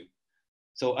have to.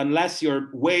 So unless you're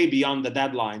way beyond the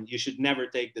deadline, you should never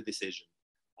take the decision.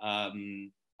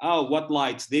 Oh, what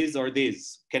lights, this or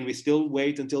this? Can we still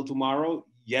wait until tomorrow?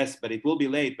 Yes, but it will be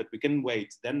late, but we can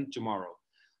wait, then tomorrow.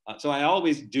 So I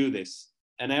always do this.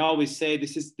 And I always say,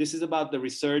 this is about the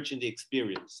research and the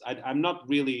experience. I'm not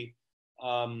really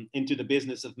into the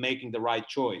business of making the right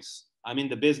choice. I'm in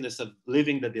the business of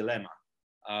living the dilemma.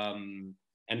 And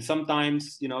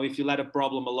sometimes, you know, if you let a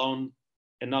problem alone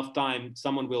enough time,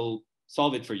 someone will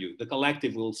solve it for you. The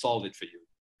collective will solve it for you.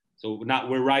 So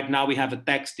right now we have a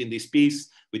text in this piece,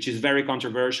 which is very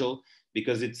controversial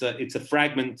because it's a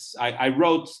fragment. I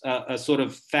wrote a sort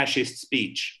of fascist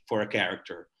speech for a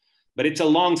character, but it's a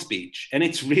long speech and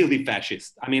it's really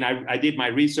fascist. I mean, I did my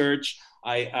research,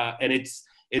 and it's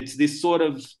this sort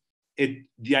of,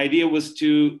 the idea was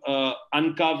to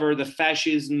uncover the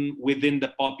fascism within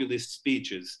the populist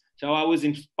speeches. So I was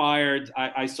inspired.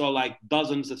 I saw like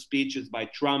dozens of speeches by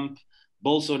Trump,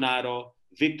 Bolsonaro,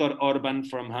 Viktor Orban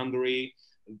from Hungary,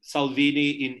 Salvini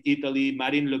in Italy,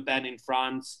 Marine Le Pen in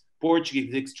France,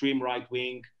 Portuguese extreme right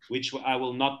wing, which I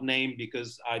will not name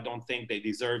because I don't think they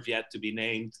deserve yet to be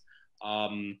named.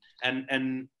 And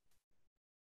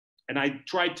I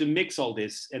tried to mix all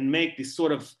this and make this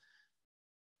sort of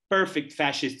perfect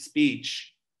fascist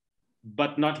speech,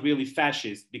 but not really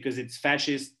fascist because it's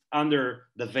fascist under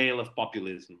the veil of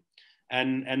populism.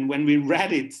 And when we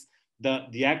read it,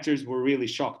 the actors were really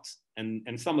shocked.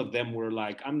 And some of them were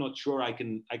like, I'm not sure I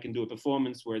can do a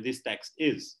performance where this text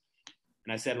is.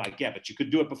 And I said like, yeah, but you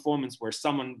could do a performance where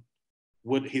someone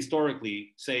would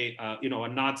historically say, you know, a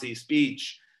Nazi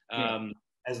speech,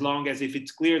 as long as if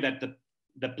it's clear that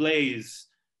the play is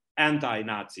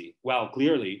anti-Nazi. Well,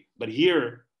 clearly, but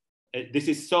here, this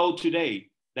is so today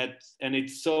and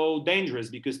it's so dangerous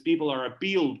because people are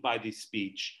appealed by this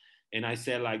speech. And I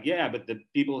said like, yeah, but the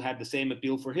people had the same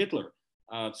appeal for Hitler.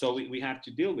 So we have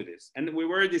to deal with this. And we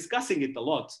were discussing it a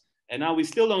lot. And now we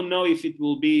still don't know if it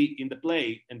will be in the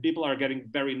play, and people are getting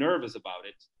very nervous about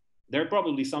it. There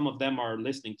probably some of them are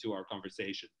listening to our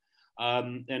conversation.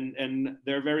 And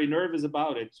they're very nervous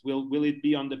about it. Will it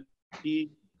be on the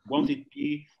P? Won't it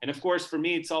be? And of course, for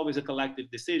me, it's always a collective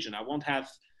decision. I won't have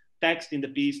text in the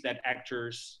piece that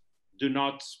actors do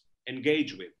not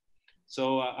engage with.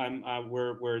 So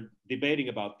we're debating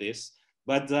about this,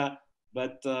 but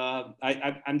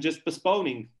I'm just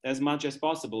postponing as much as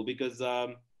possible because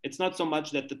it's not so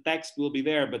much that the text will be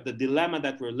there, but the dilemma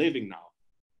that we're living now.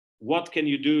 What can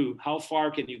you do? How far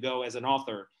can you go as an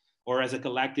author or as a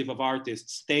collective of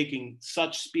artists taking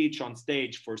such speech on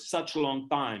stage for such a long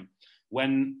time?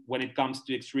 When it comes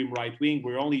to extreme right wing,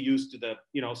 we're only used to the,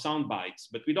 you know, sound bites,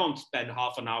 but we don't spend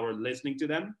half an hour listening to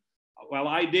them. Well,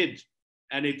 I did,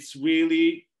 and it's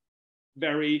really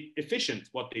very efficient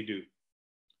what they do.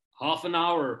 Half an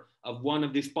hour of one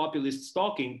of these populists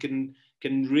talking can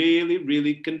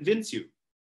really convince you.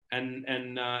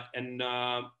 And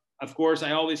of course,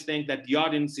 I always think that the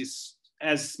audience is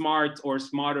as smart or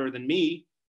smarter than me.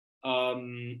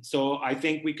 So I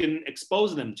think we can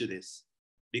expose them to this.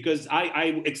 Because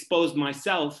I exposed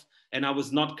myself and I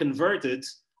was not converted.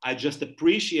 I just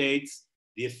appreciate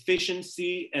the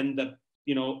efficiency and the,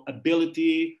 you know,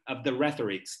 ability of the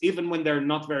rhetorics. Even when they're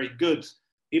not very good,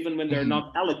 even when they're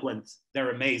not eloquent,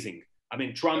 they're amazing. I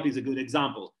mean, Trump is a good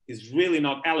example. He's really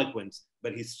not eloquent,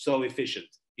 but he's so efficient.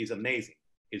 He's amazing.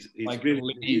 His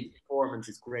performance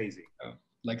is crazy.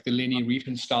 Like the Leni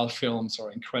Riefenstahl films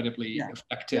are incredibly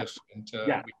effective.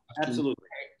 Yeah. And absolutely.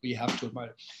 We have to admire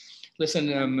it.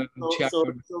 Listen,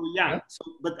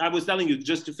 but I was telling you,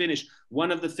 just to finish,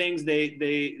 one of the things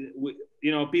you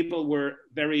know, people were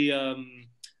very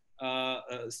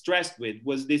stressed with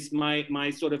was this, my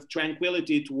sort of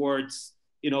tranquility towards,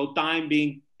 you know, time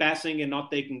being passing and not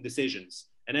taking decisions.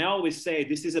 And I always say,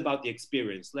 this is about the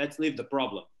experience. Let's leave the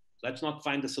problem. Let's not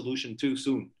find the solution too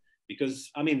soon.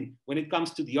 Because, I mean, when it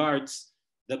comes to the arts,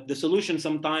 the solution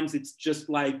sometimes it's just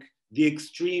like the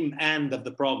extreme end of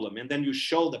the problem, and then you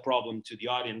show the problem to the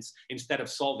audience instead of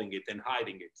solving it and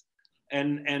hiding it.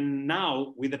 And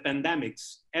now with the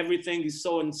pandemics, everything is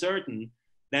so uncertain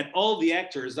that all the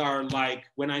actors are like,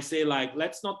 when I say like,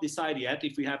 let's not decide yet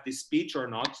if we have this speech or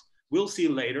not, we'll see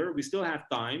later, we still have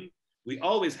time, we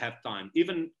always have time.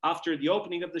 Even after the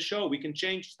opening of the show, we can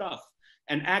change stuff.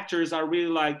 And actors are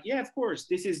really like, yeah, of course,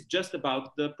 this is just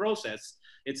about the process.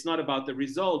 It's not about the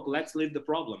result. Let's leave the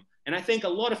problem. And I think a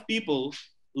lot of people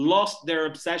lost their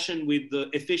obsession with the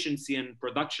efficiency and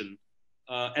production,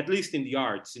 at least in the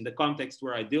arts, in the context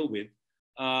where I deal with,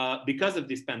 because of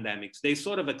these pandemics. They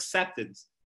sort of accepted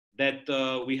that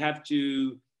we have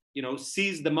to,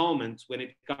 seize the moment when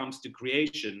it comes to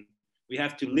creation. We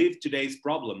have to live today's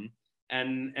problem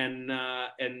and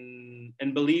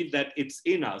believe that it's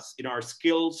in us, in our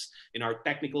skills, in our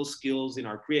technical skills, in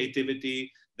our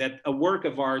creativity, that a work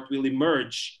of art will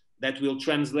emerge that will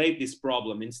translate this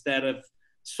problem instead of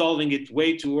solving it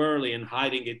way too early and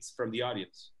hiding it from the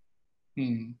audience.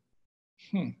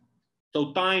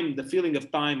 So time, the feeling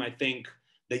of time, I think,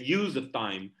 the use of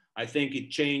time, I think it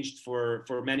changed for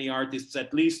many artists,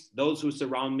 at least those who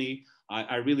surround me.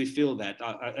 I really feel that.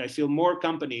 I feel more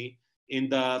company in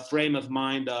the frame of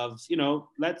mind of,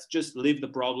 let's just live the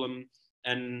problem.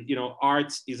 And,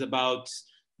 art is about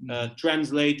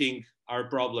translating our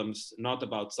problems, not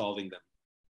about solving them.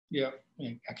 Yeah,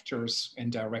 actors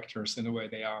and directors, in a way,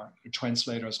 they are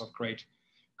translators of great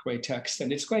text.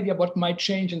 And it's great, what might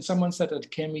change. And someone said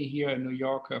at Kemi here in New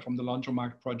York from the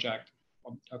Laundromat Project,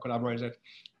 I collaborated,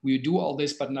 we do all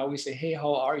this, but now we say, hey,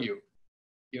 how are you?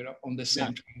 On the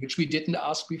same time, which we didn't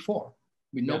ask before.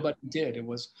 Nobody did. It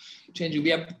was changing.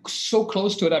 We are so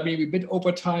close to it. I mean, we're a bit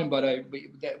over time, but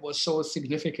that was so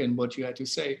significant what you had to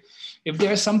say. If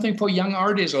there's something for young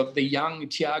artists, or the young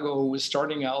Tiago who is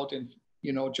starting out and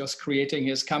just creating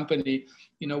his company,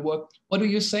 what do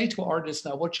you say to artists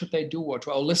now? What should they do? Or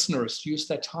to our listeners, use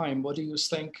that time. What do you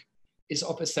think is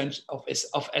of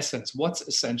essence? What's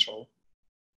essential?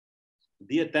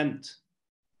 The attempt.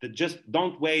 Just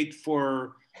don't wait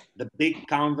for the big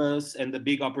canvas and the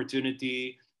big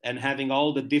opportunity and having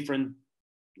all the different,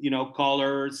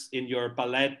 colors in your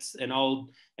palette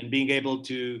and being able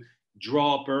to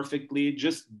draw perfectly.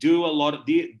 Just do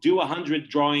 100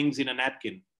 drawings in a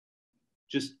napkin.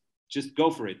 Just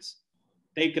go for it.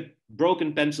 Take a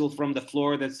broken pencil from the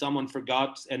floor that someone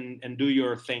forgot and do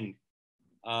your thing.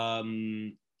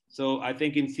 So I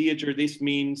think in theater, this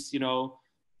means,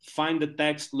 find the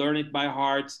text, learn it by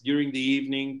heart during the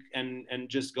evening and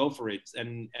just go for it.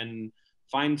 And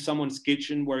find someone's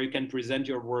kitchen where you can present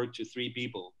your work to 3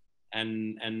 people.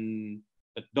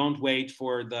 But don't wait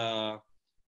for the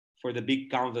big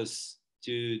canvas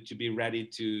to be ready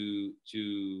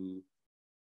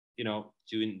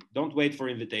don't wait for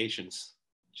invitations.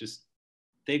 Just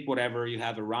take whatever you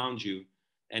have around you,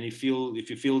 and if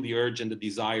you feel the urge and the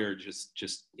desire,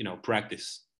 just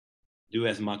practice, do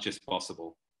as much as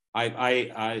possible.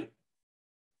 It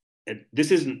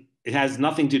has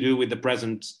nothing to do with the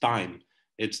present time.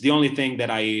 It's the only thing that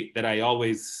I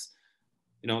always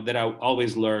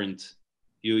learned.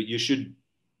 You should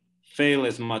fail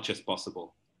as much as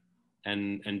possible,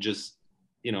 and just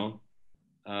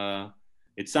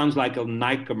it sounds like a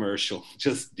Nike commercial.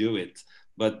 Just do it.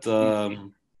 But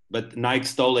Nike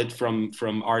stole it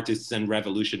from artists and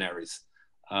revolutionaries.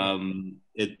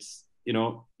 It's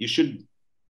you should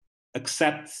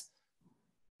accept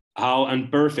how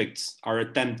imperfect our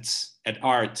attempts at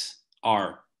art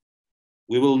are.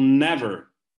 We will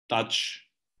never touch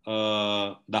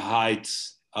the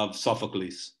heights of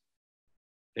Sophocles.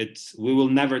 We will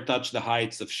never touch the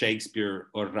heights of Shakespeare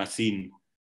or Racine,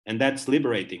 and that's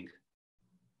liberating.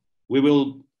 We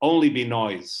will only be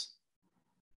noise.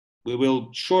 We will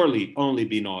surely only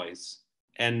be noise,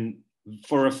 and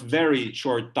for a very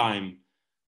short time.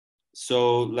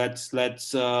 So let's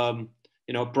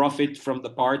profit from the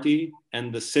party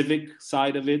and the civic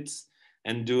side of it,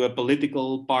 and do a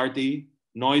political party,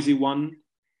 noisy one,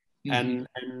 and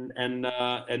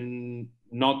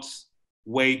not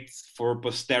wait for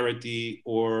posterity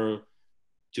or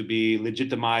to be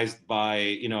legitimized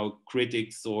by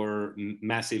critics or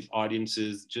massive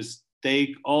audiences. Just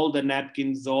take all the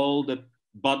napkins, all the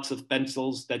butts of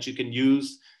pencils that you can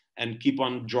use, and keep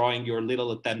on drawing your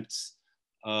little attempts,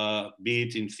 be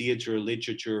it in theater,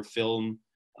 literature, film,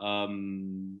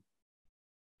 and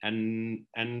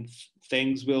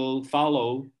things will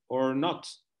follow or not.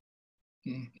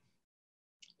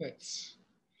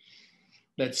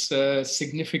 That's a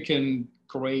significant,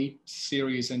 great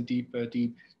series and deep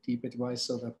advice.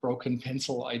 So the broken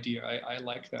pencil idea, I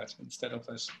like that, instead of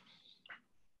this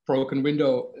broken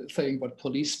window thing. What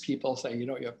police people say, you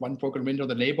have one broken window,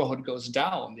 the neighborhood goes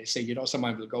down. They say,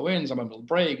 someone will go in, someone will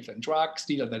break, then drugs,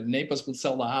 the neighbors will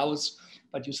sell the house.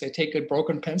 But you say, take a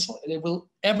broken pencil, and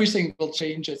everything will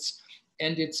change. It's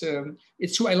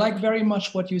true. I like very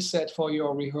much what you said for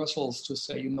your rehearsals, to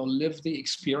say, live the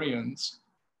experience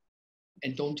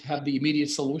and don't have the immediate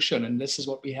solution. And this is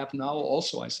what we have now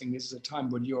also. I think this is a time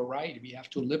when you're right. We have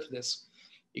to live this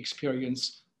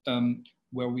experience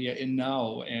where we are in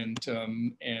now, and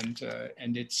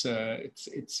it's a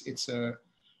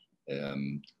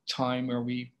time where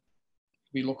we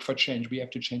look for change. We have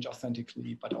to change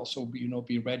authentically, but also, you know,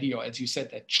 be ready, or as you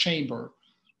said, that chamber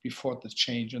before the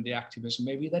change and the activism.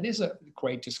 Maybe that is a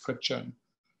great description.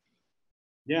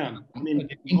 Yeah, I mean,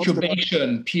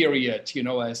 incubation period. You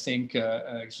know, I think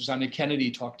Susanna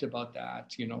Kennedy talked about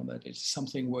that. You know, that it's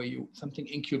something where something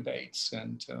incubates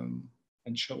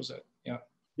and shows it. Yeah.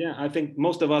 Yeah, I think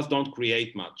most of us don't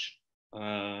create much,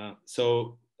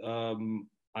 so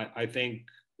I think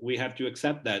we have to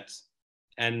accept that,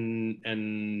 and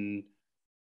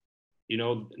you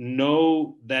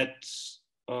know that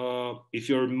if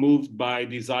you're moved by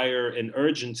desire and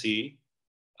urgency,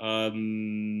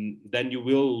 then you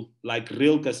will, like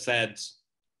Rilke said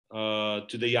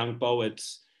to the young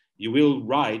poets, you will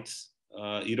write.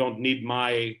 You don't need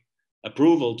my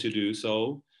approval to do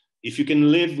so. If you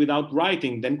can live without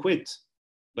writing, then quit.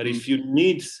 But if you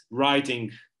need writing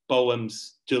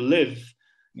poems to live,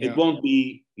 it won't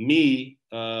be me,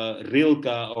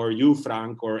 Rilke, or you,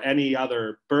 Frank, or any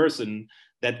other person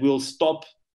that will stop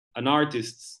an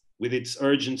artist with its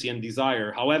urgency and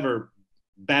desire. However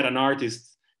bad an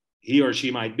artist he or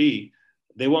she might be,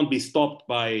 they won't be stopped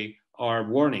by our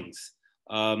warnings.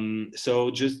 So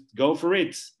just go for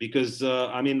it, because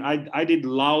I mean, I did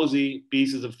lousy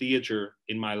pieces of theater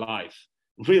in my life,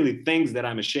 really things that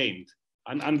I'm ashamed.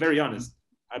 I'm very honest.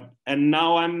 And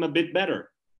now I'm a bit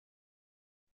better.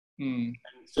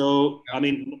 So, I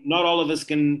mean, not all of us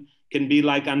can be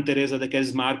like Anne Teresa de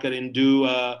Kesmarker and do,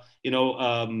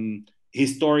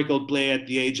 historical play at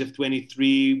the age of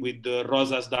 23 with the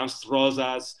Rosas Danced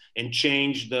Rosas and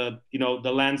change the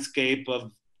landscape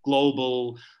of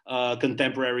global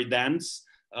contemporary dance.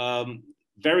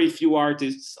 Very few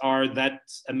artists are that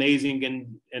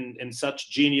amazing and such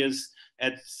genius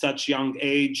at such young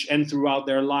age and throughout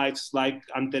their lives, like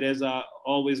Anne Teresa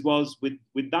always was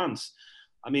with dance.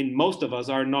 I mean, most of us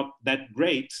are not that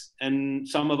great, and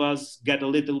some of us get a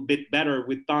little bit better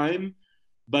with time.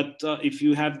 But if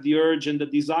you have the urge and the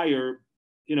desire,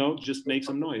 you know, just make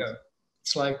some noise.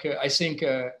 It's like, I think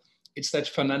it's that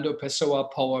Fernando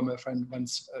Pessoa poem a friend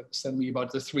once sent me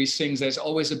about the three things. There's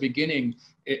always a beginning,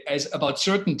 as about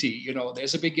certainty. You know,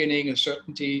 there's a beginning, a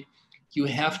certainty. You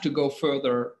have to go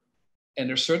further,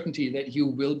 and a certainty that you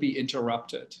will be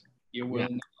interrupted. You will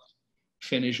not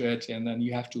finish it, and then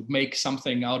you have to make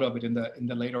something out of it in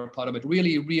the later part of it.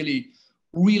 Really, really,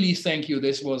 really thank you.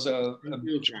 This was a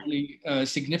really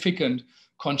significant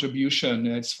contribution.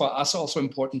 It's for us also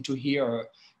important to hear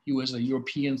you as a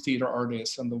European theater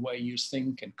artist and the way you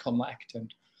think and connect,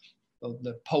 and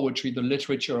the poetry, the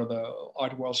literature, the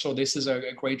art world. So this is a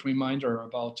great reminder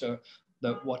about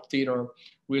what theater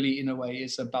really in a way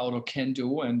is about or can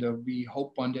do. And we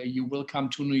hope one day you will come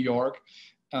to New York,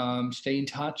 stay in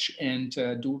touch, and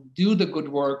do the good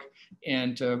work.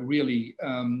 And really,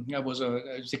 that was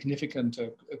a significant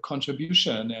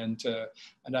contribution. And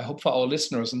I hope for our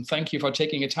listeners, and thank you for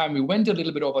taking the time. We went a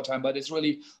little bit over time, but it's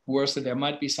really worth it. There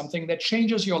might be something that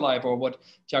changes your life, or what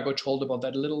Tiago told about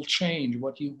that little change.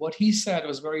 What he said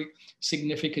was very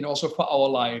significant also for our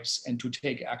lives, and to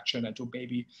take action and to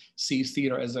maybe see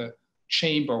theater as a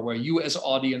chamber where you as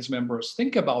audience members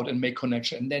think about and make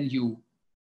connection, and then you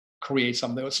create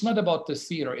something. It's not about the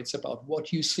theater, it's about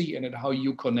what you see in it, how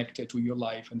you connect it to your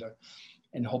life,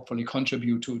 and hopefully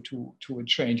contribute to a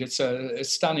change. It's a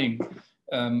stunning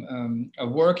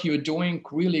work you're doing.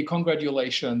 Really,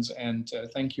 congratulations, and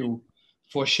thank you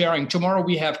for sharing. Tomorrow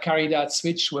we have Caridad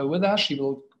Switch with us. She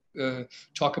will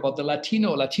talk about the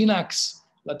Latina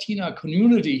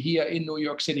community here in New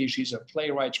York City. She's a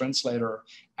playwright, translator,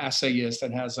 essayist,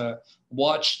 and has a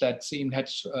watch that had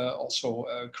also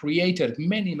created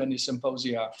many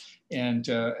symposia and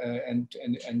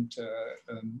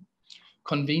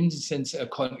convened since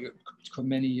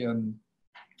many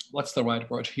what's the right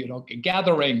word,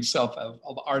 gatherings of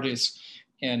artists,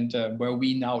 and where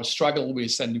we now struggle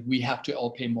with, and we have to all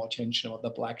pay more attention about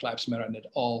the Black Lives Matter, and that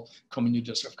all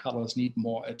communities of colors need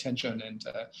more attention. And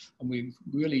we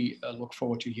really look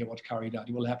forward to hear what Caridad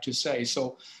will have to say.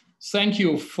 So thank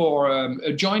you for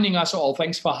joining us all.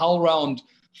 Thanks for HowlRound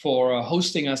for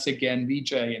hosting us again,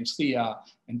 Vijay and Thea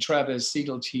and Travis,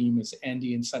 Segal team is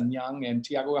Andy and Sanyang and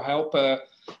Tiago. I hope,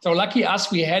 so lucky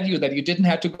us, we had you, that you didn't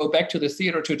have to go back to the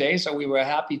theater today. So we were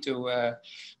happy to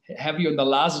have you on the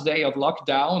last day of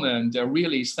lockdown, and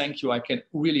really thank you. I can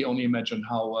really only imagine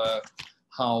how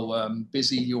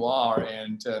busy you are,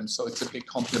 and so it's a big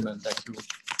compliment that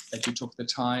you took the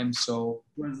time. So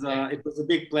it was a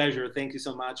big pleasure. Thank you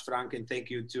so much, Frank, and thank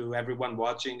you to everyone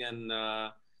watching, and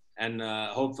and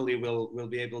hopefully we'll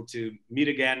be able to meet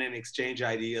again and exchange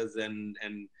ideas and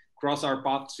cross our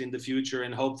paths in the future,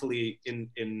 and hopefully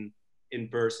in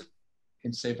person.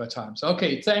 In safer times.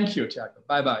 Okay, thank you, Tiago.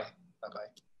 Bye-bye.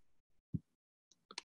 Bye-bye.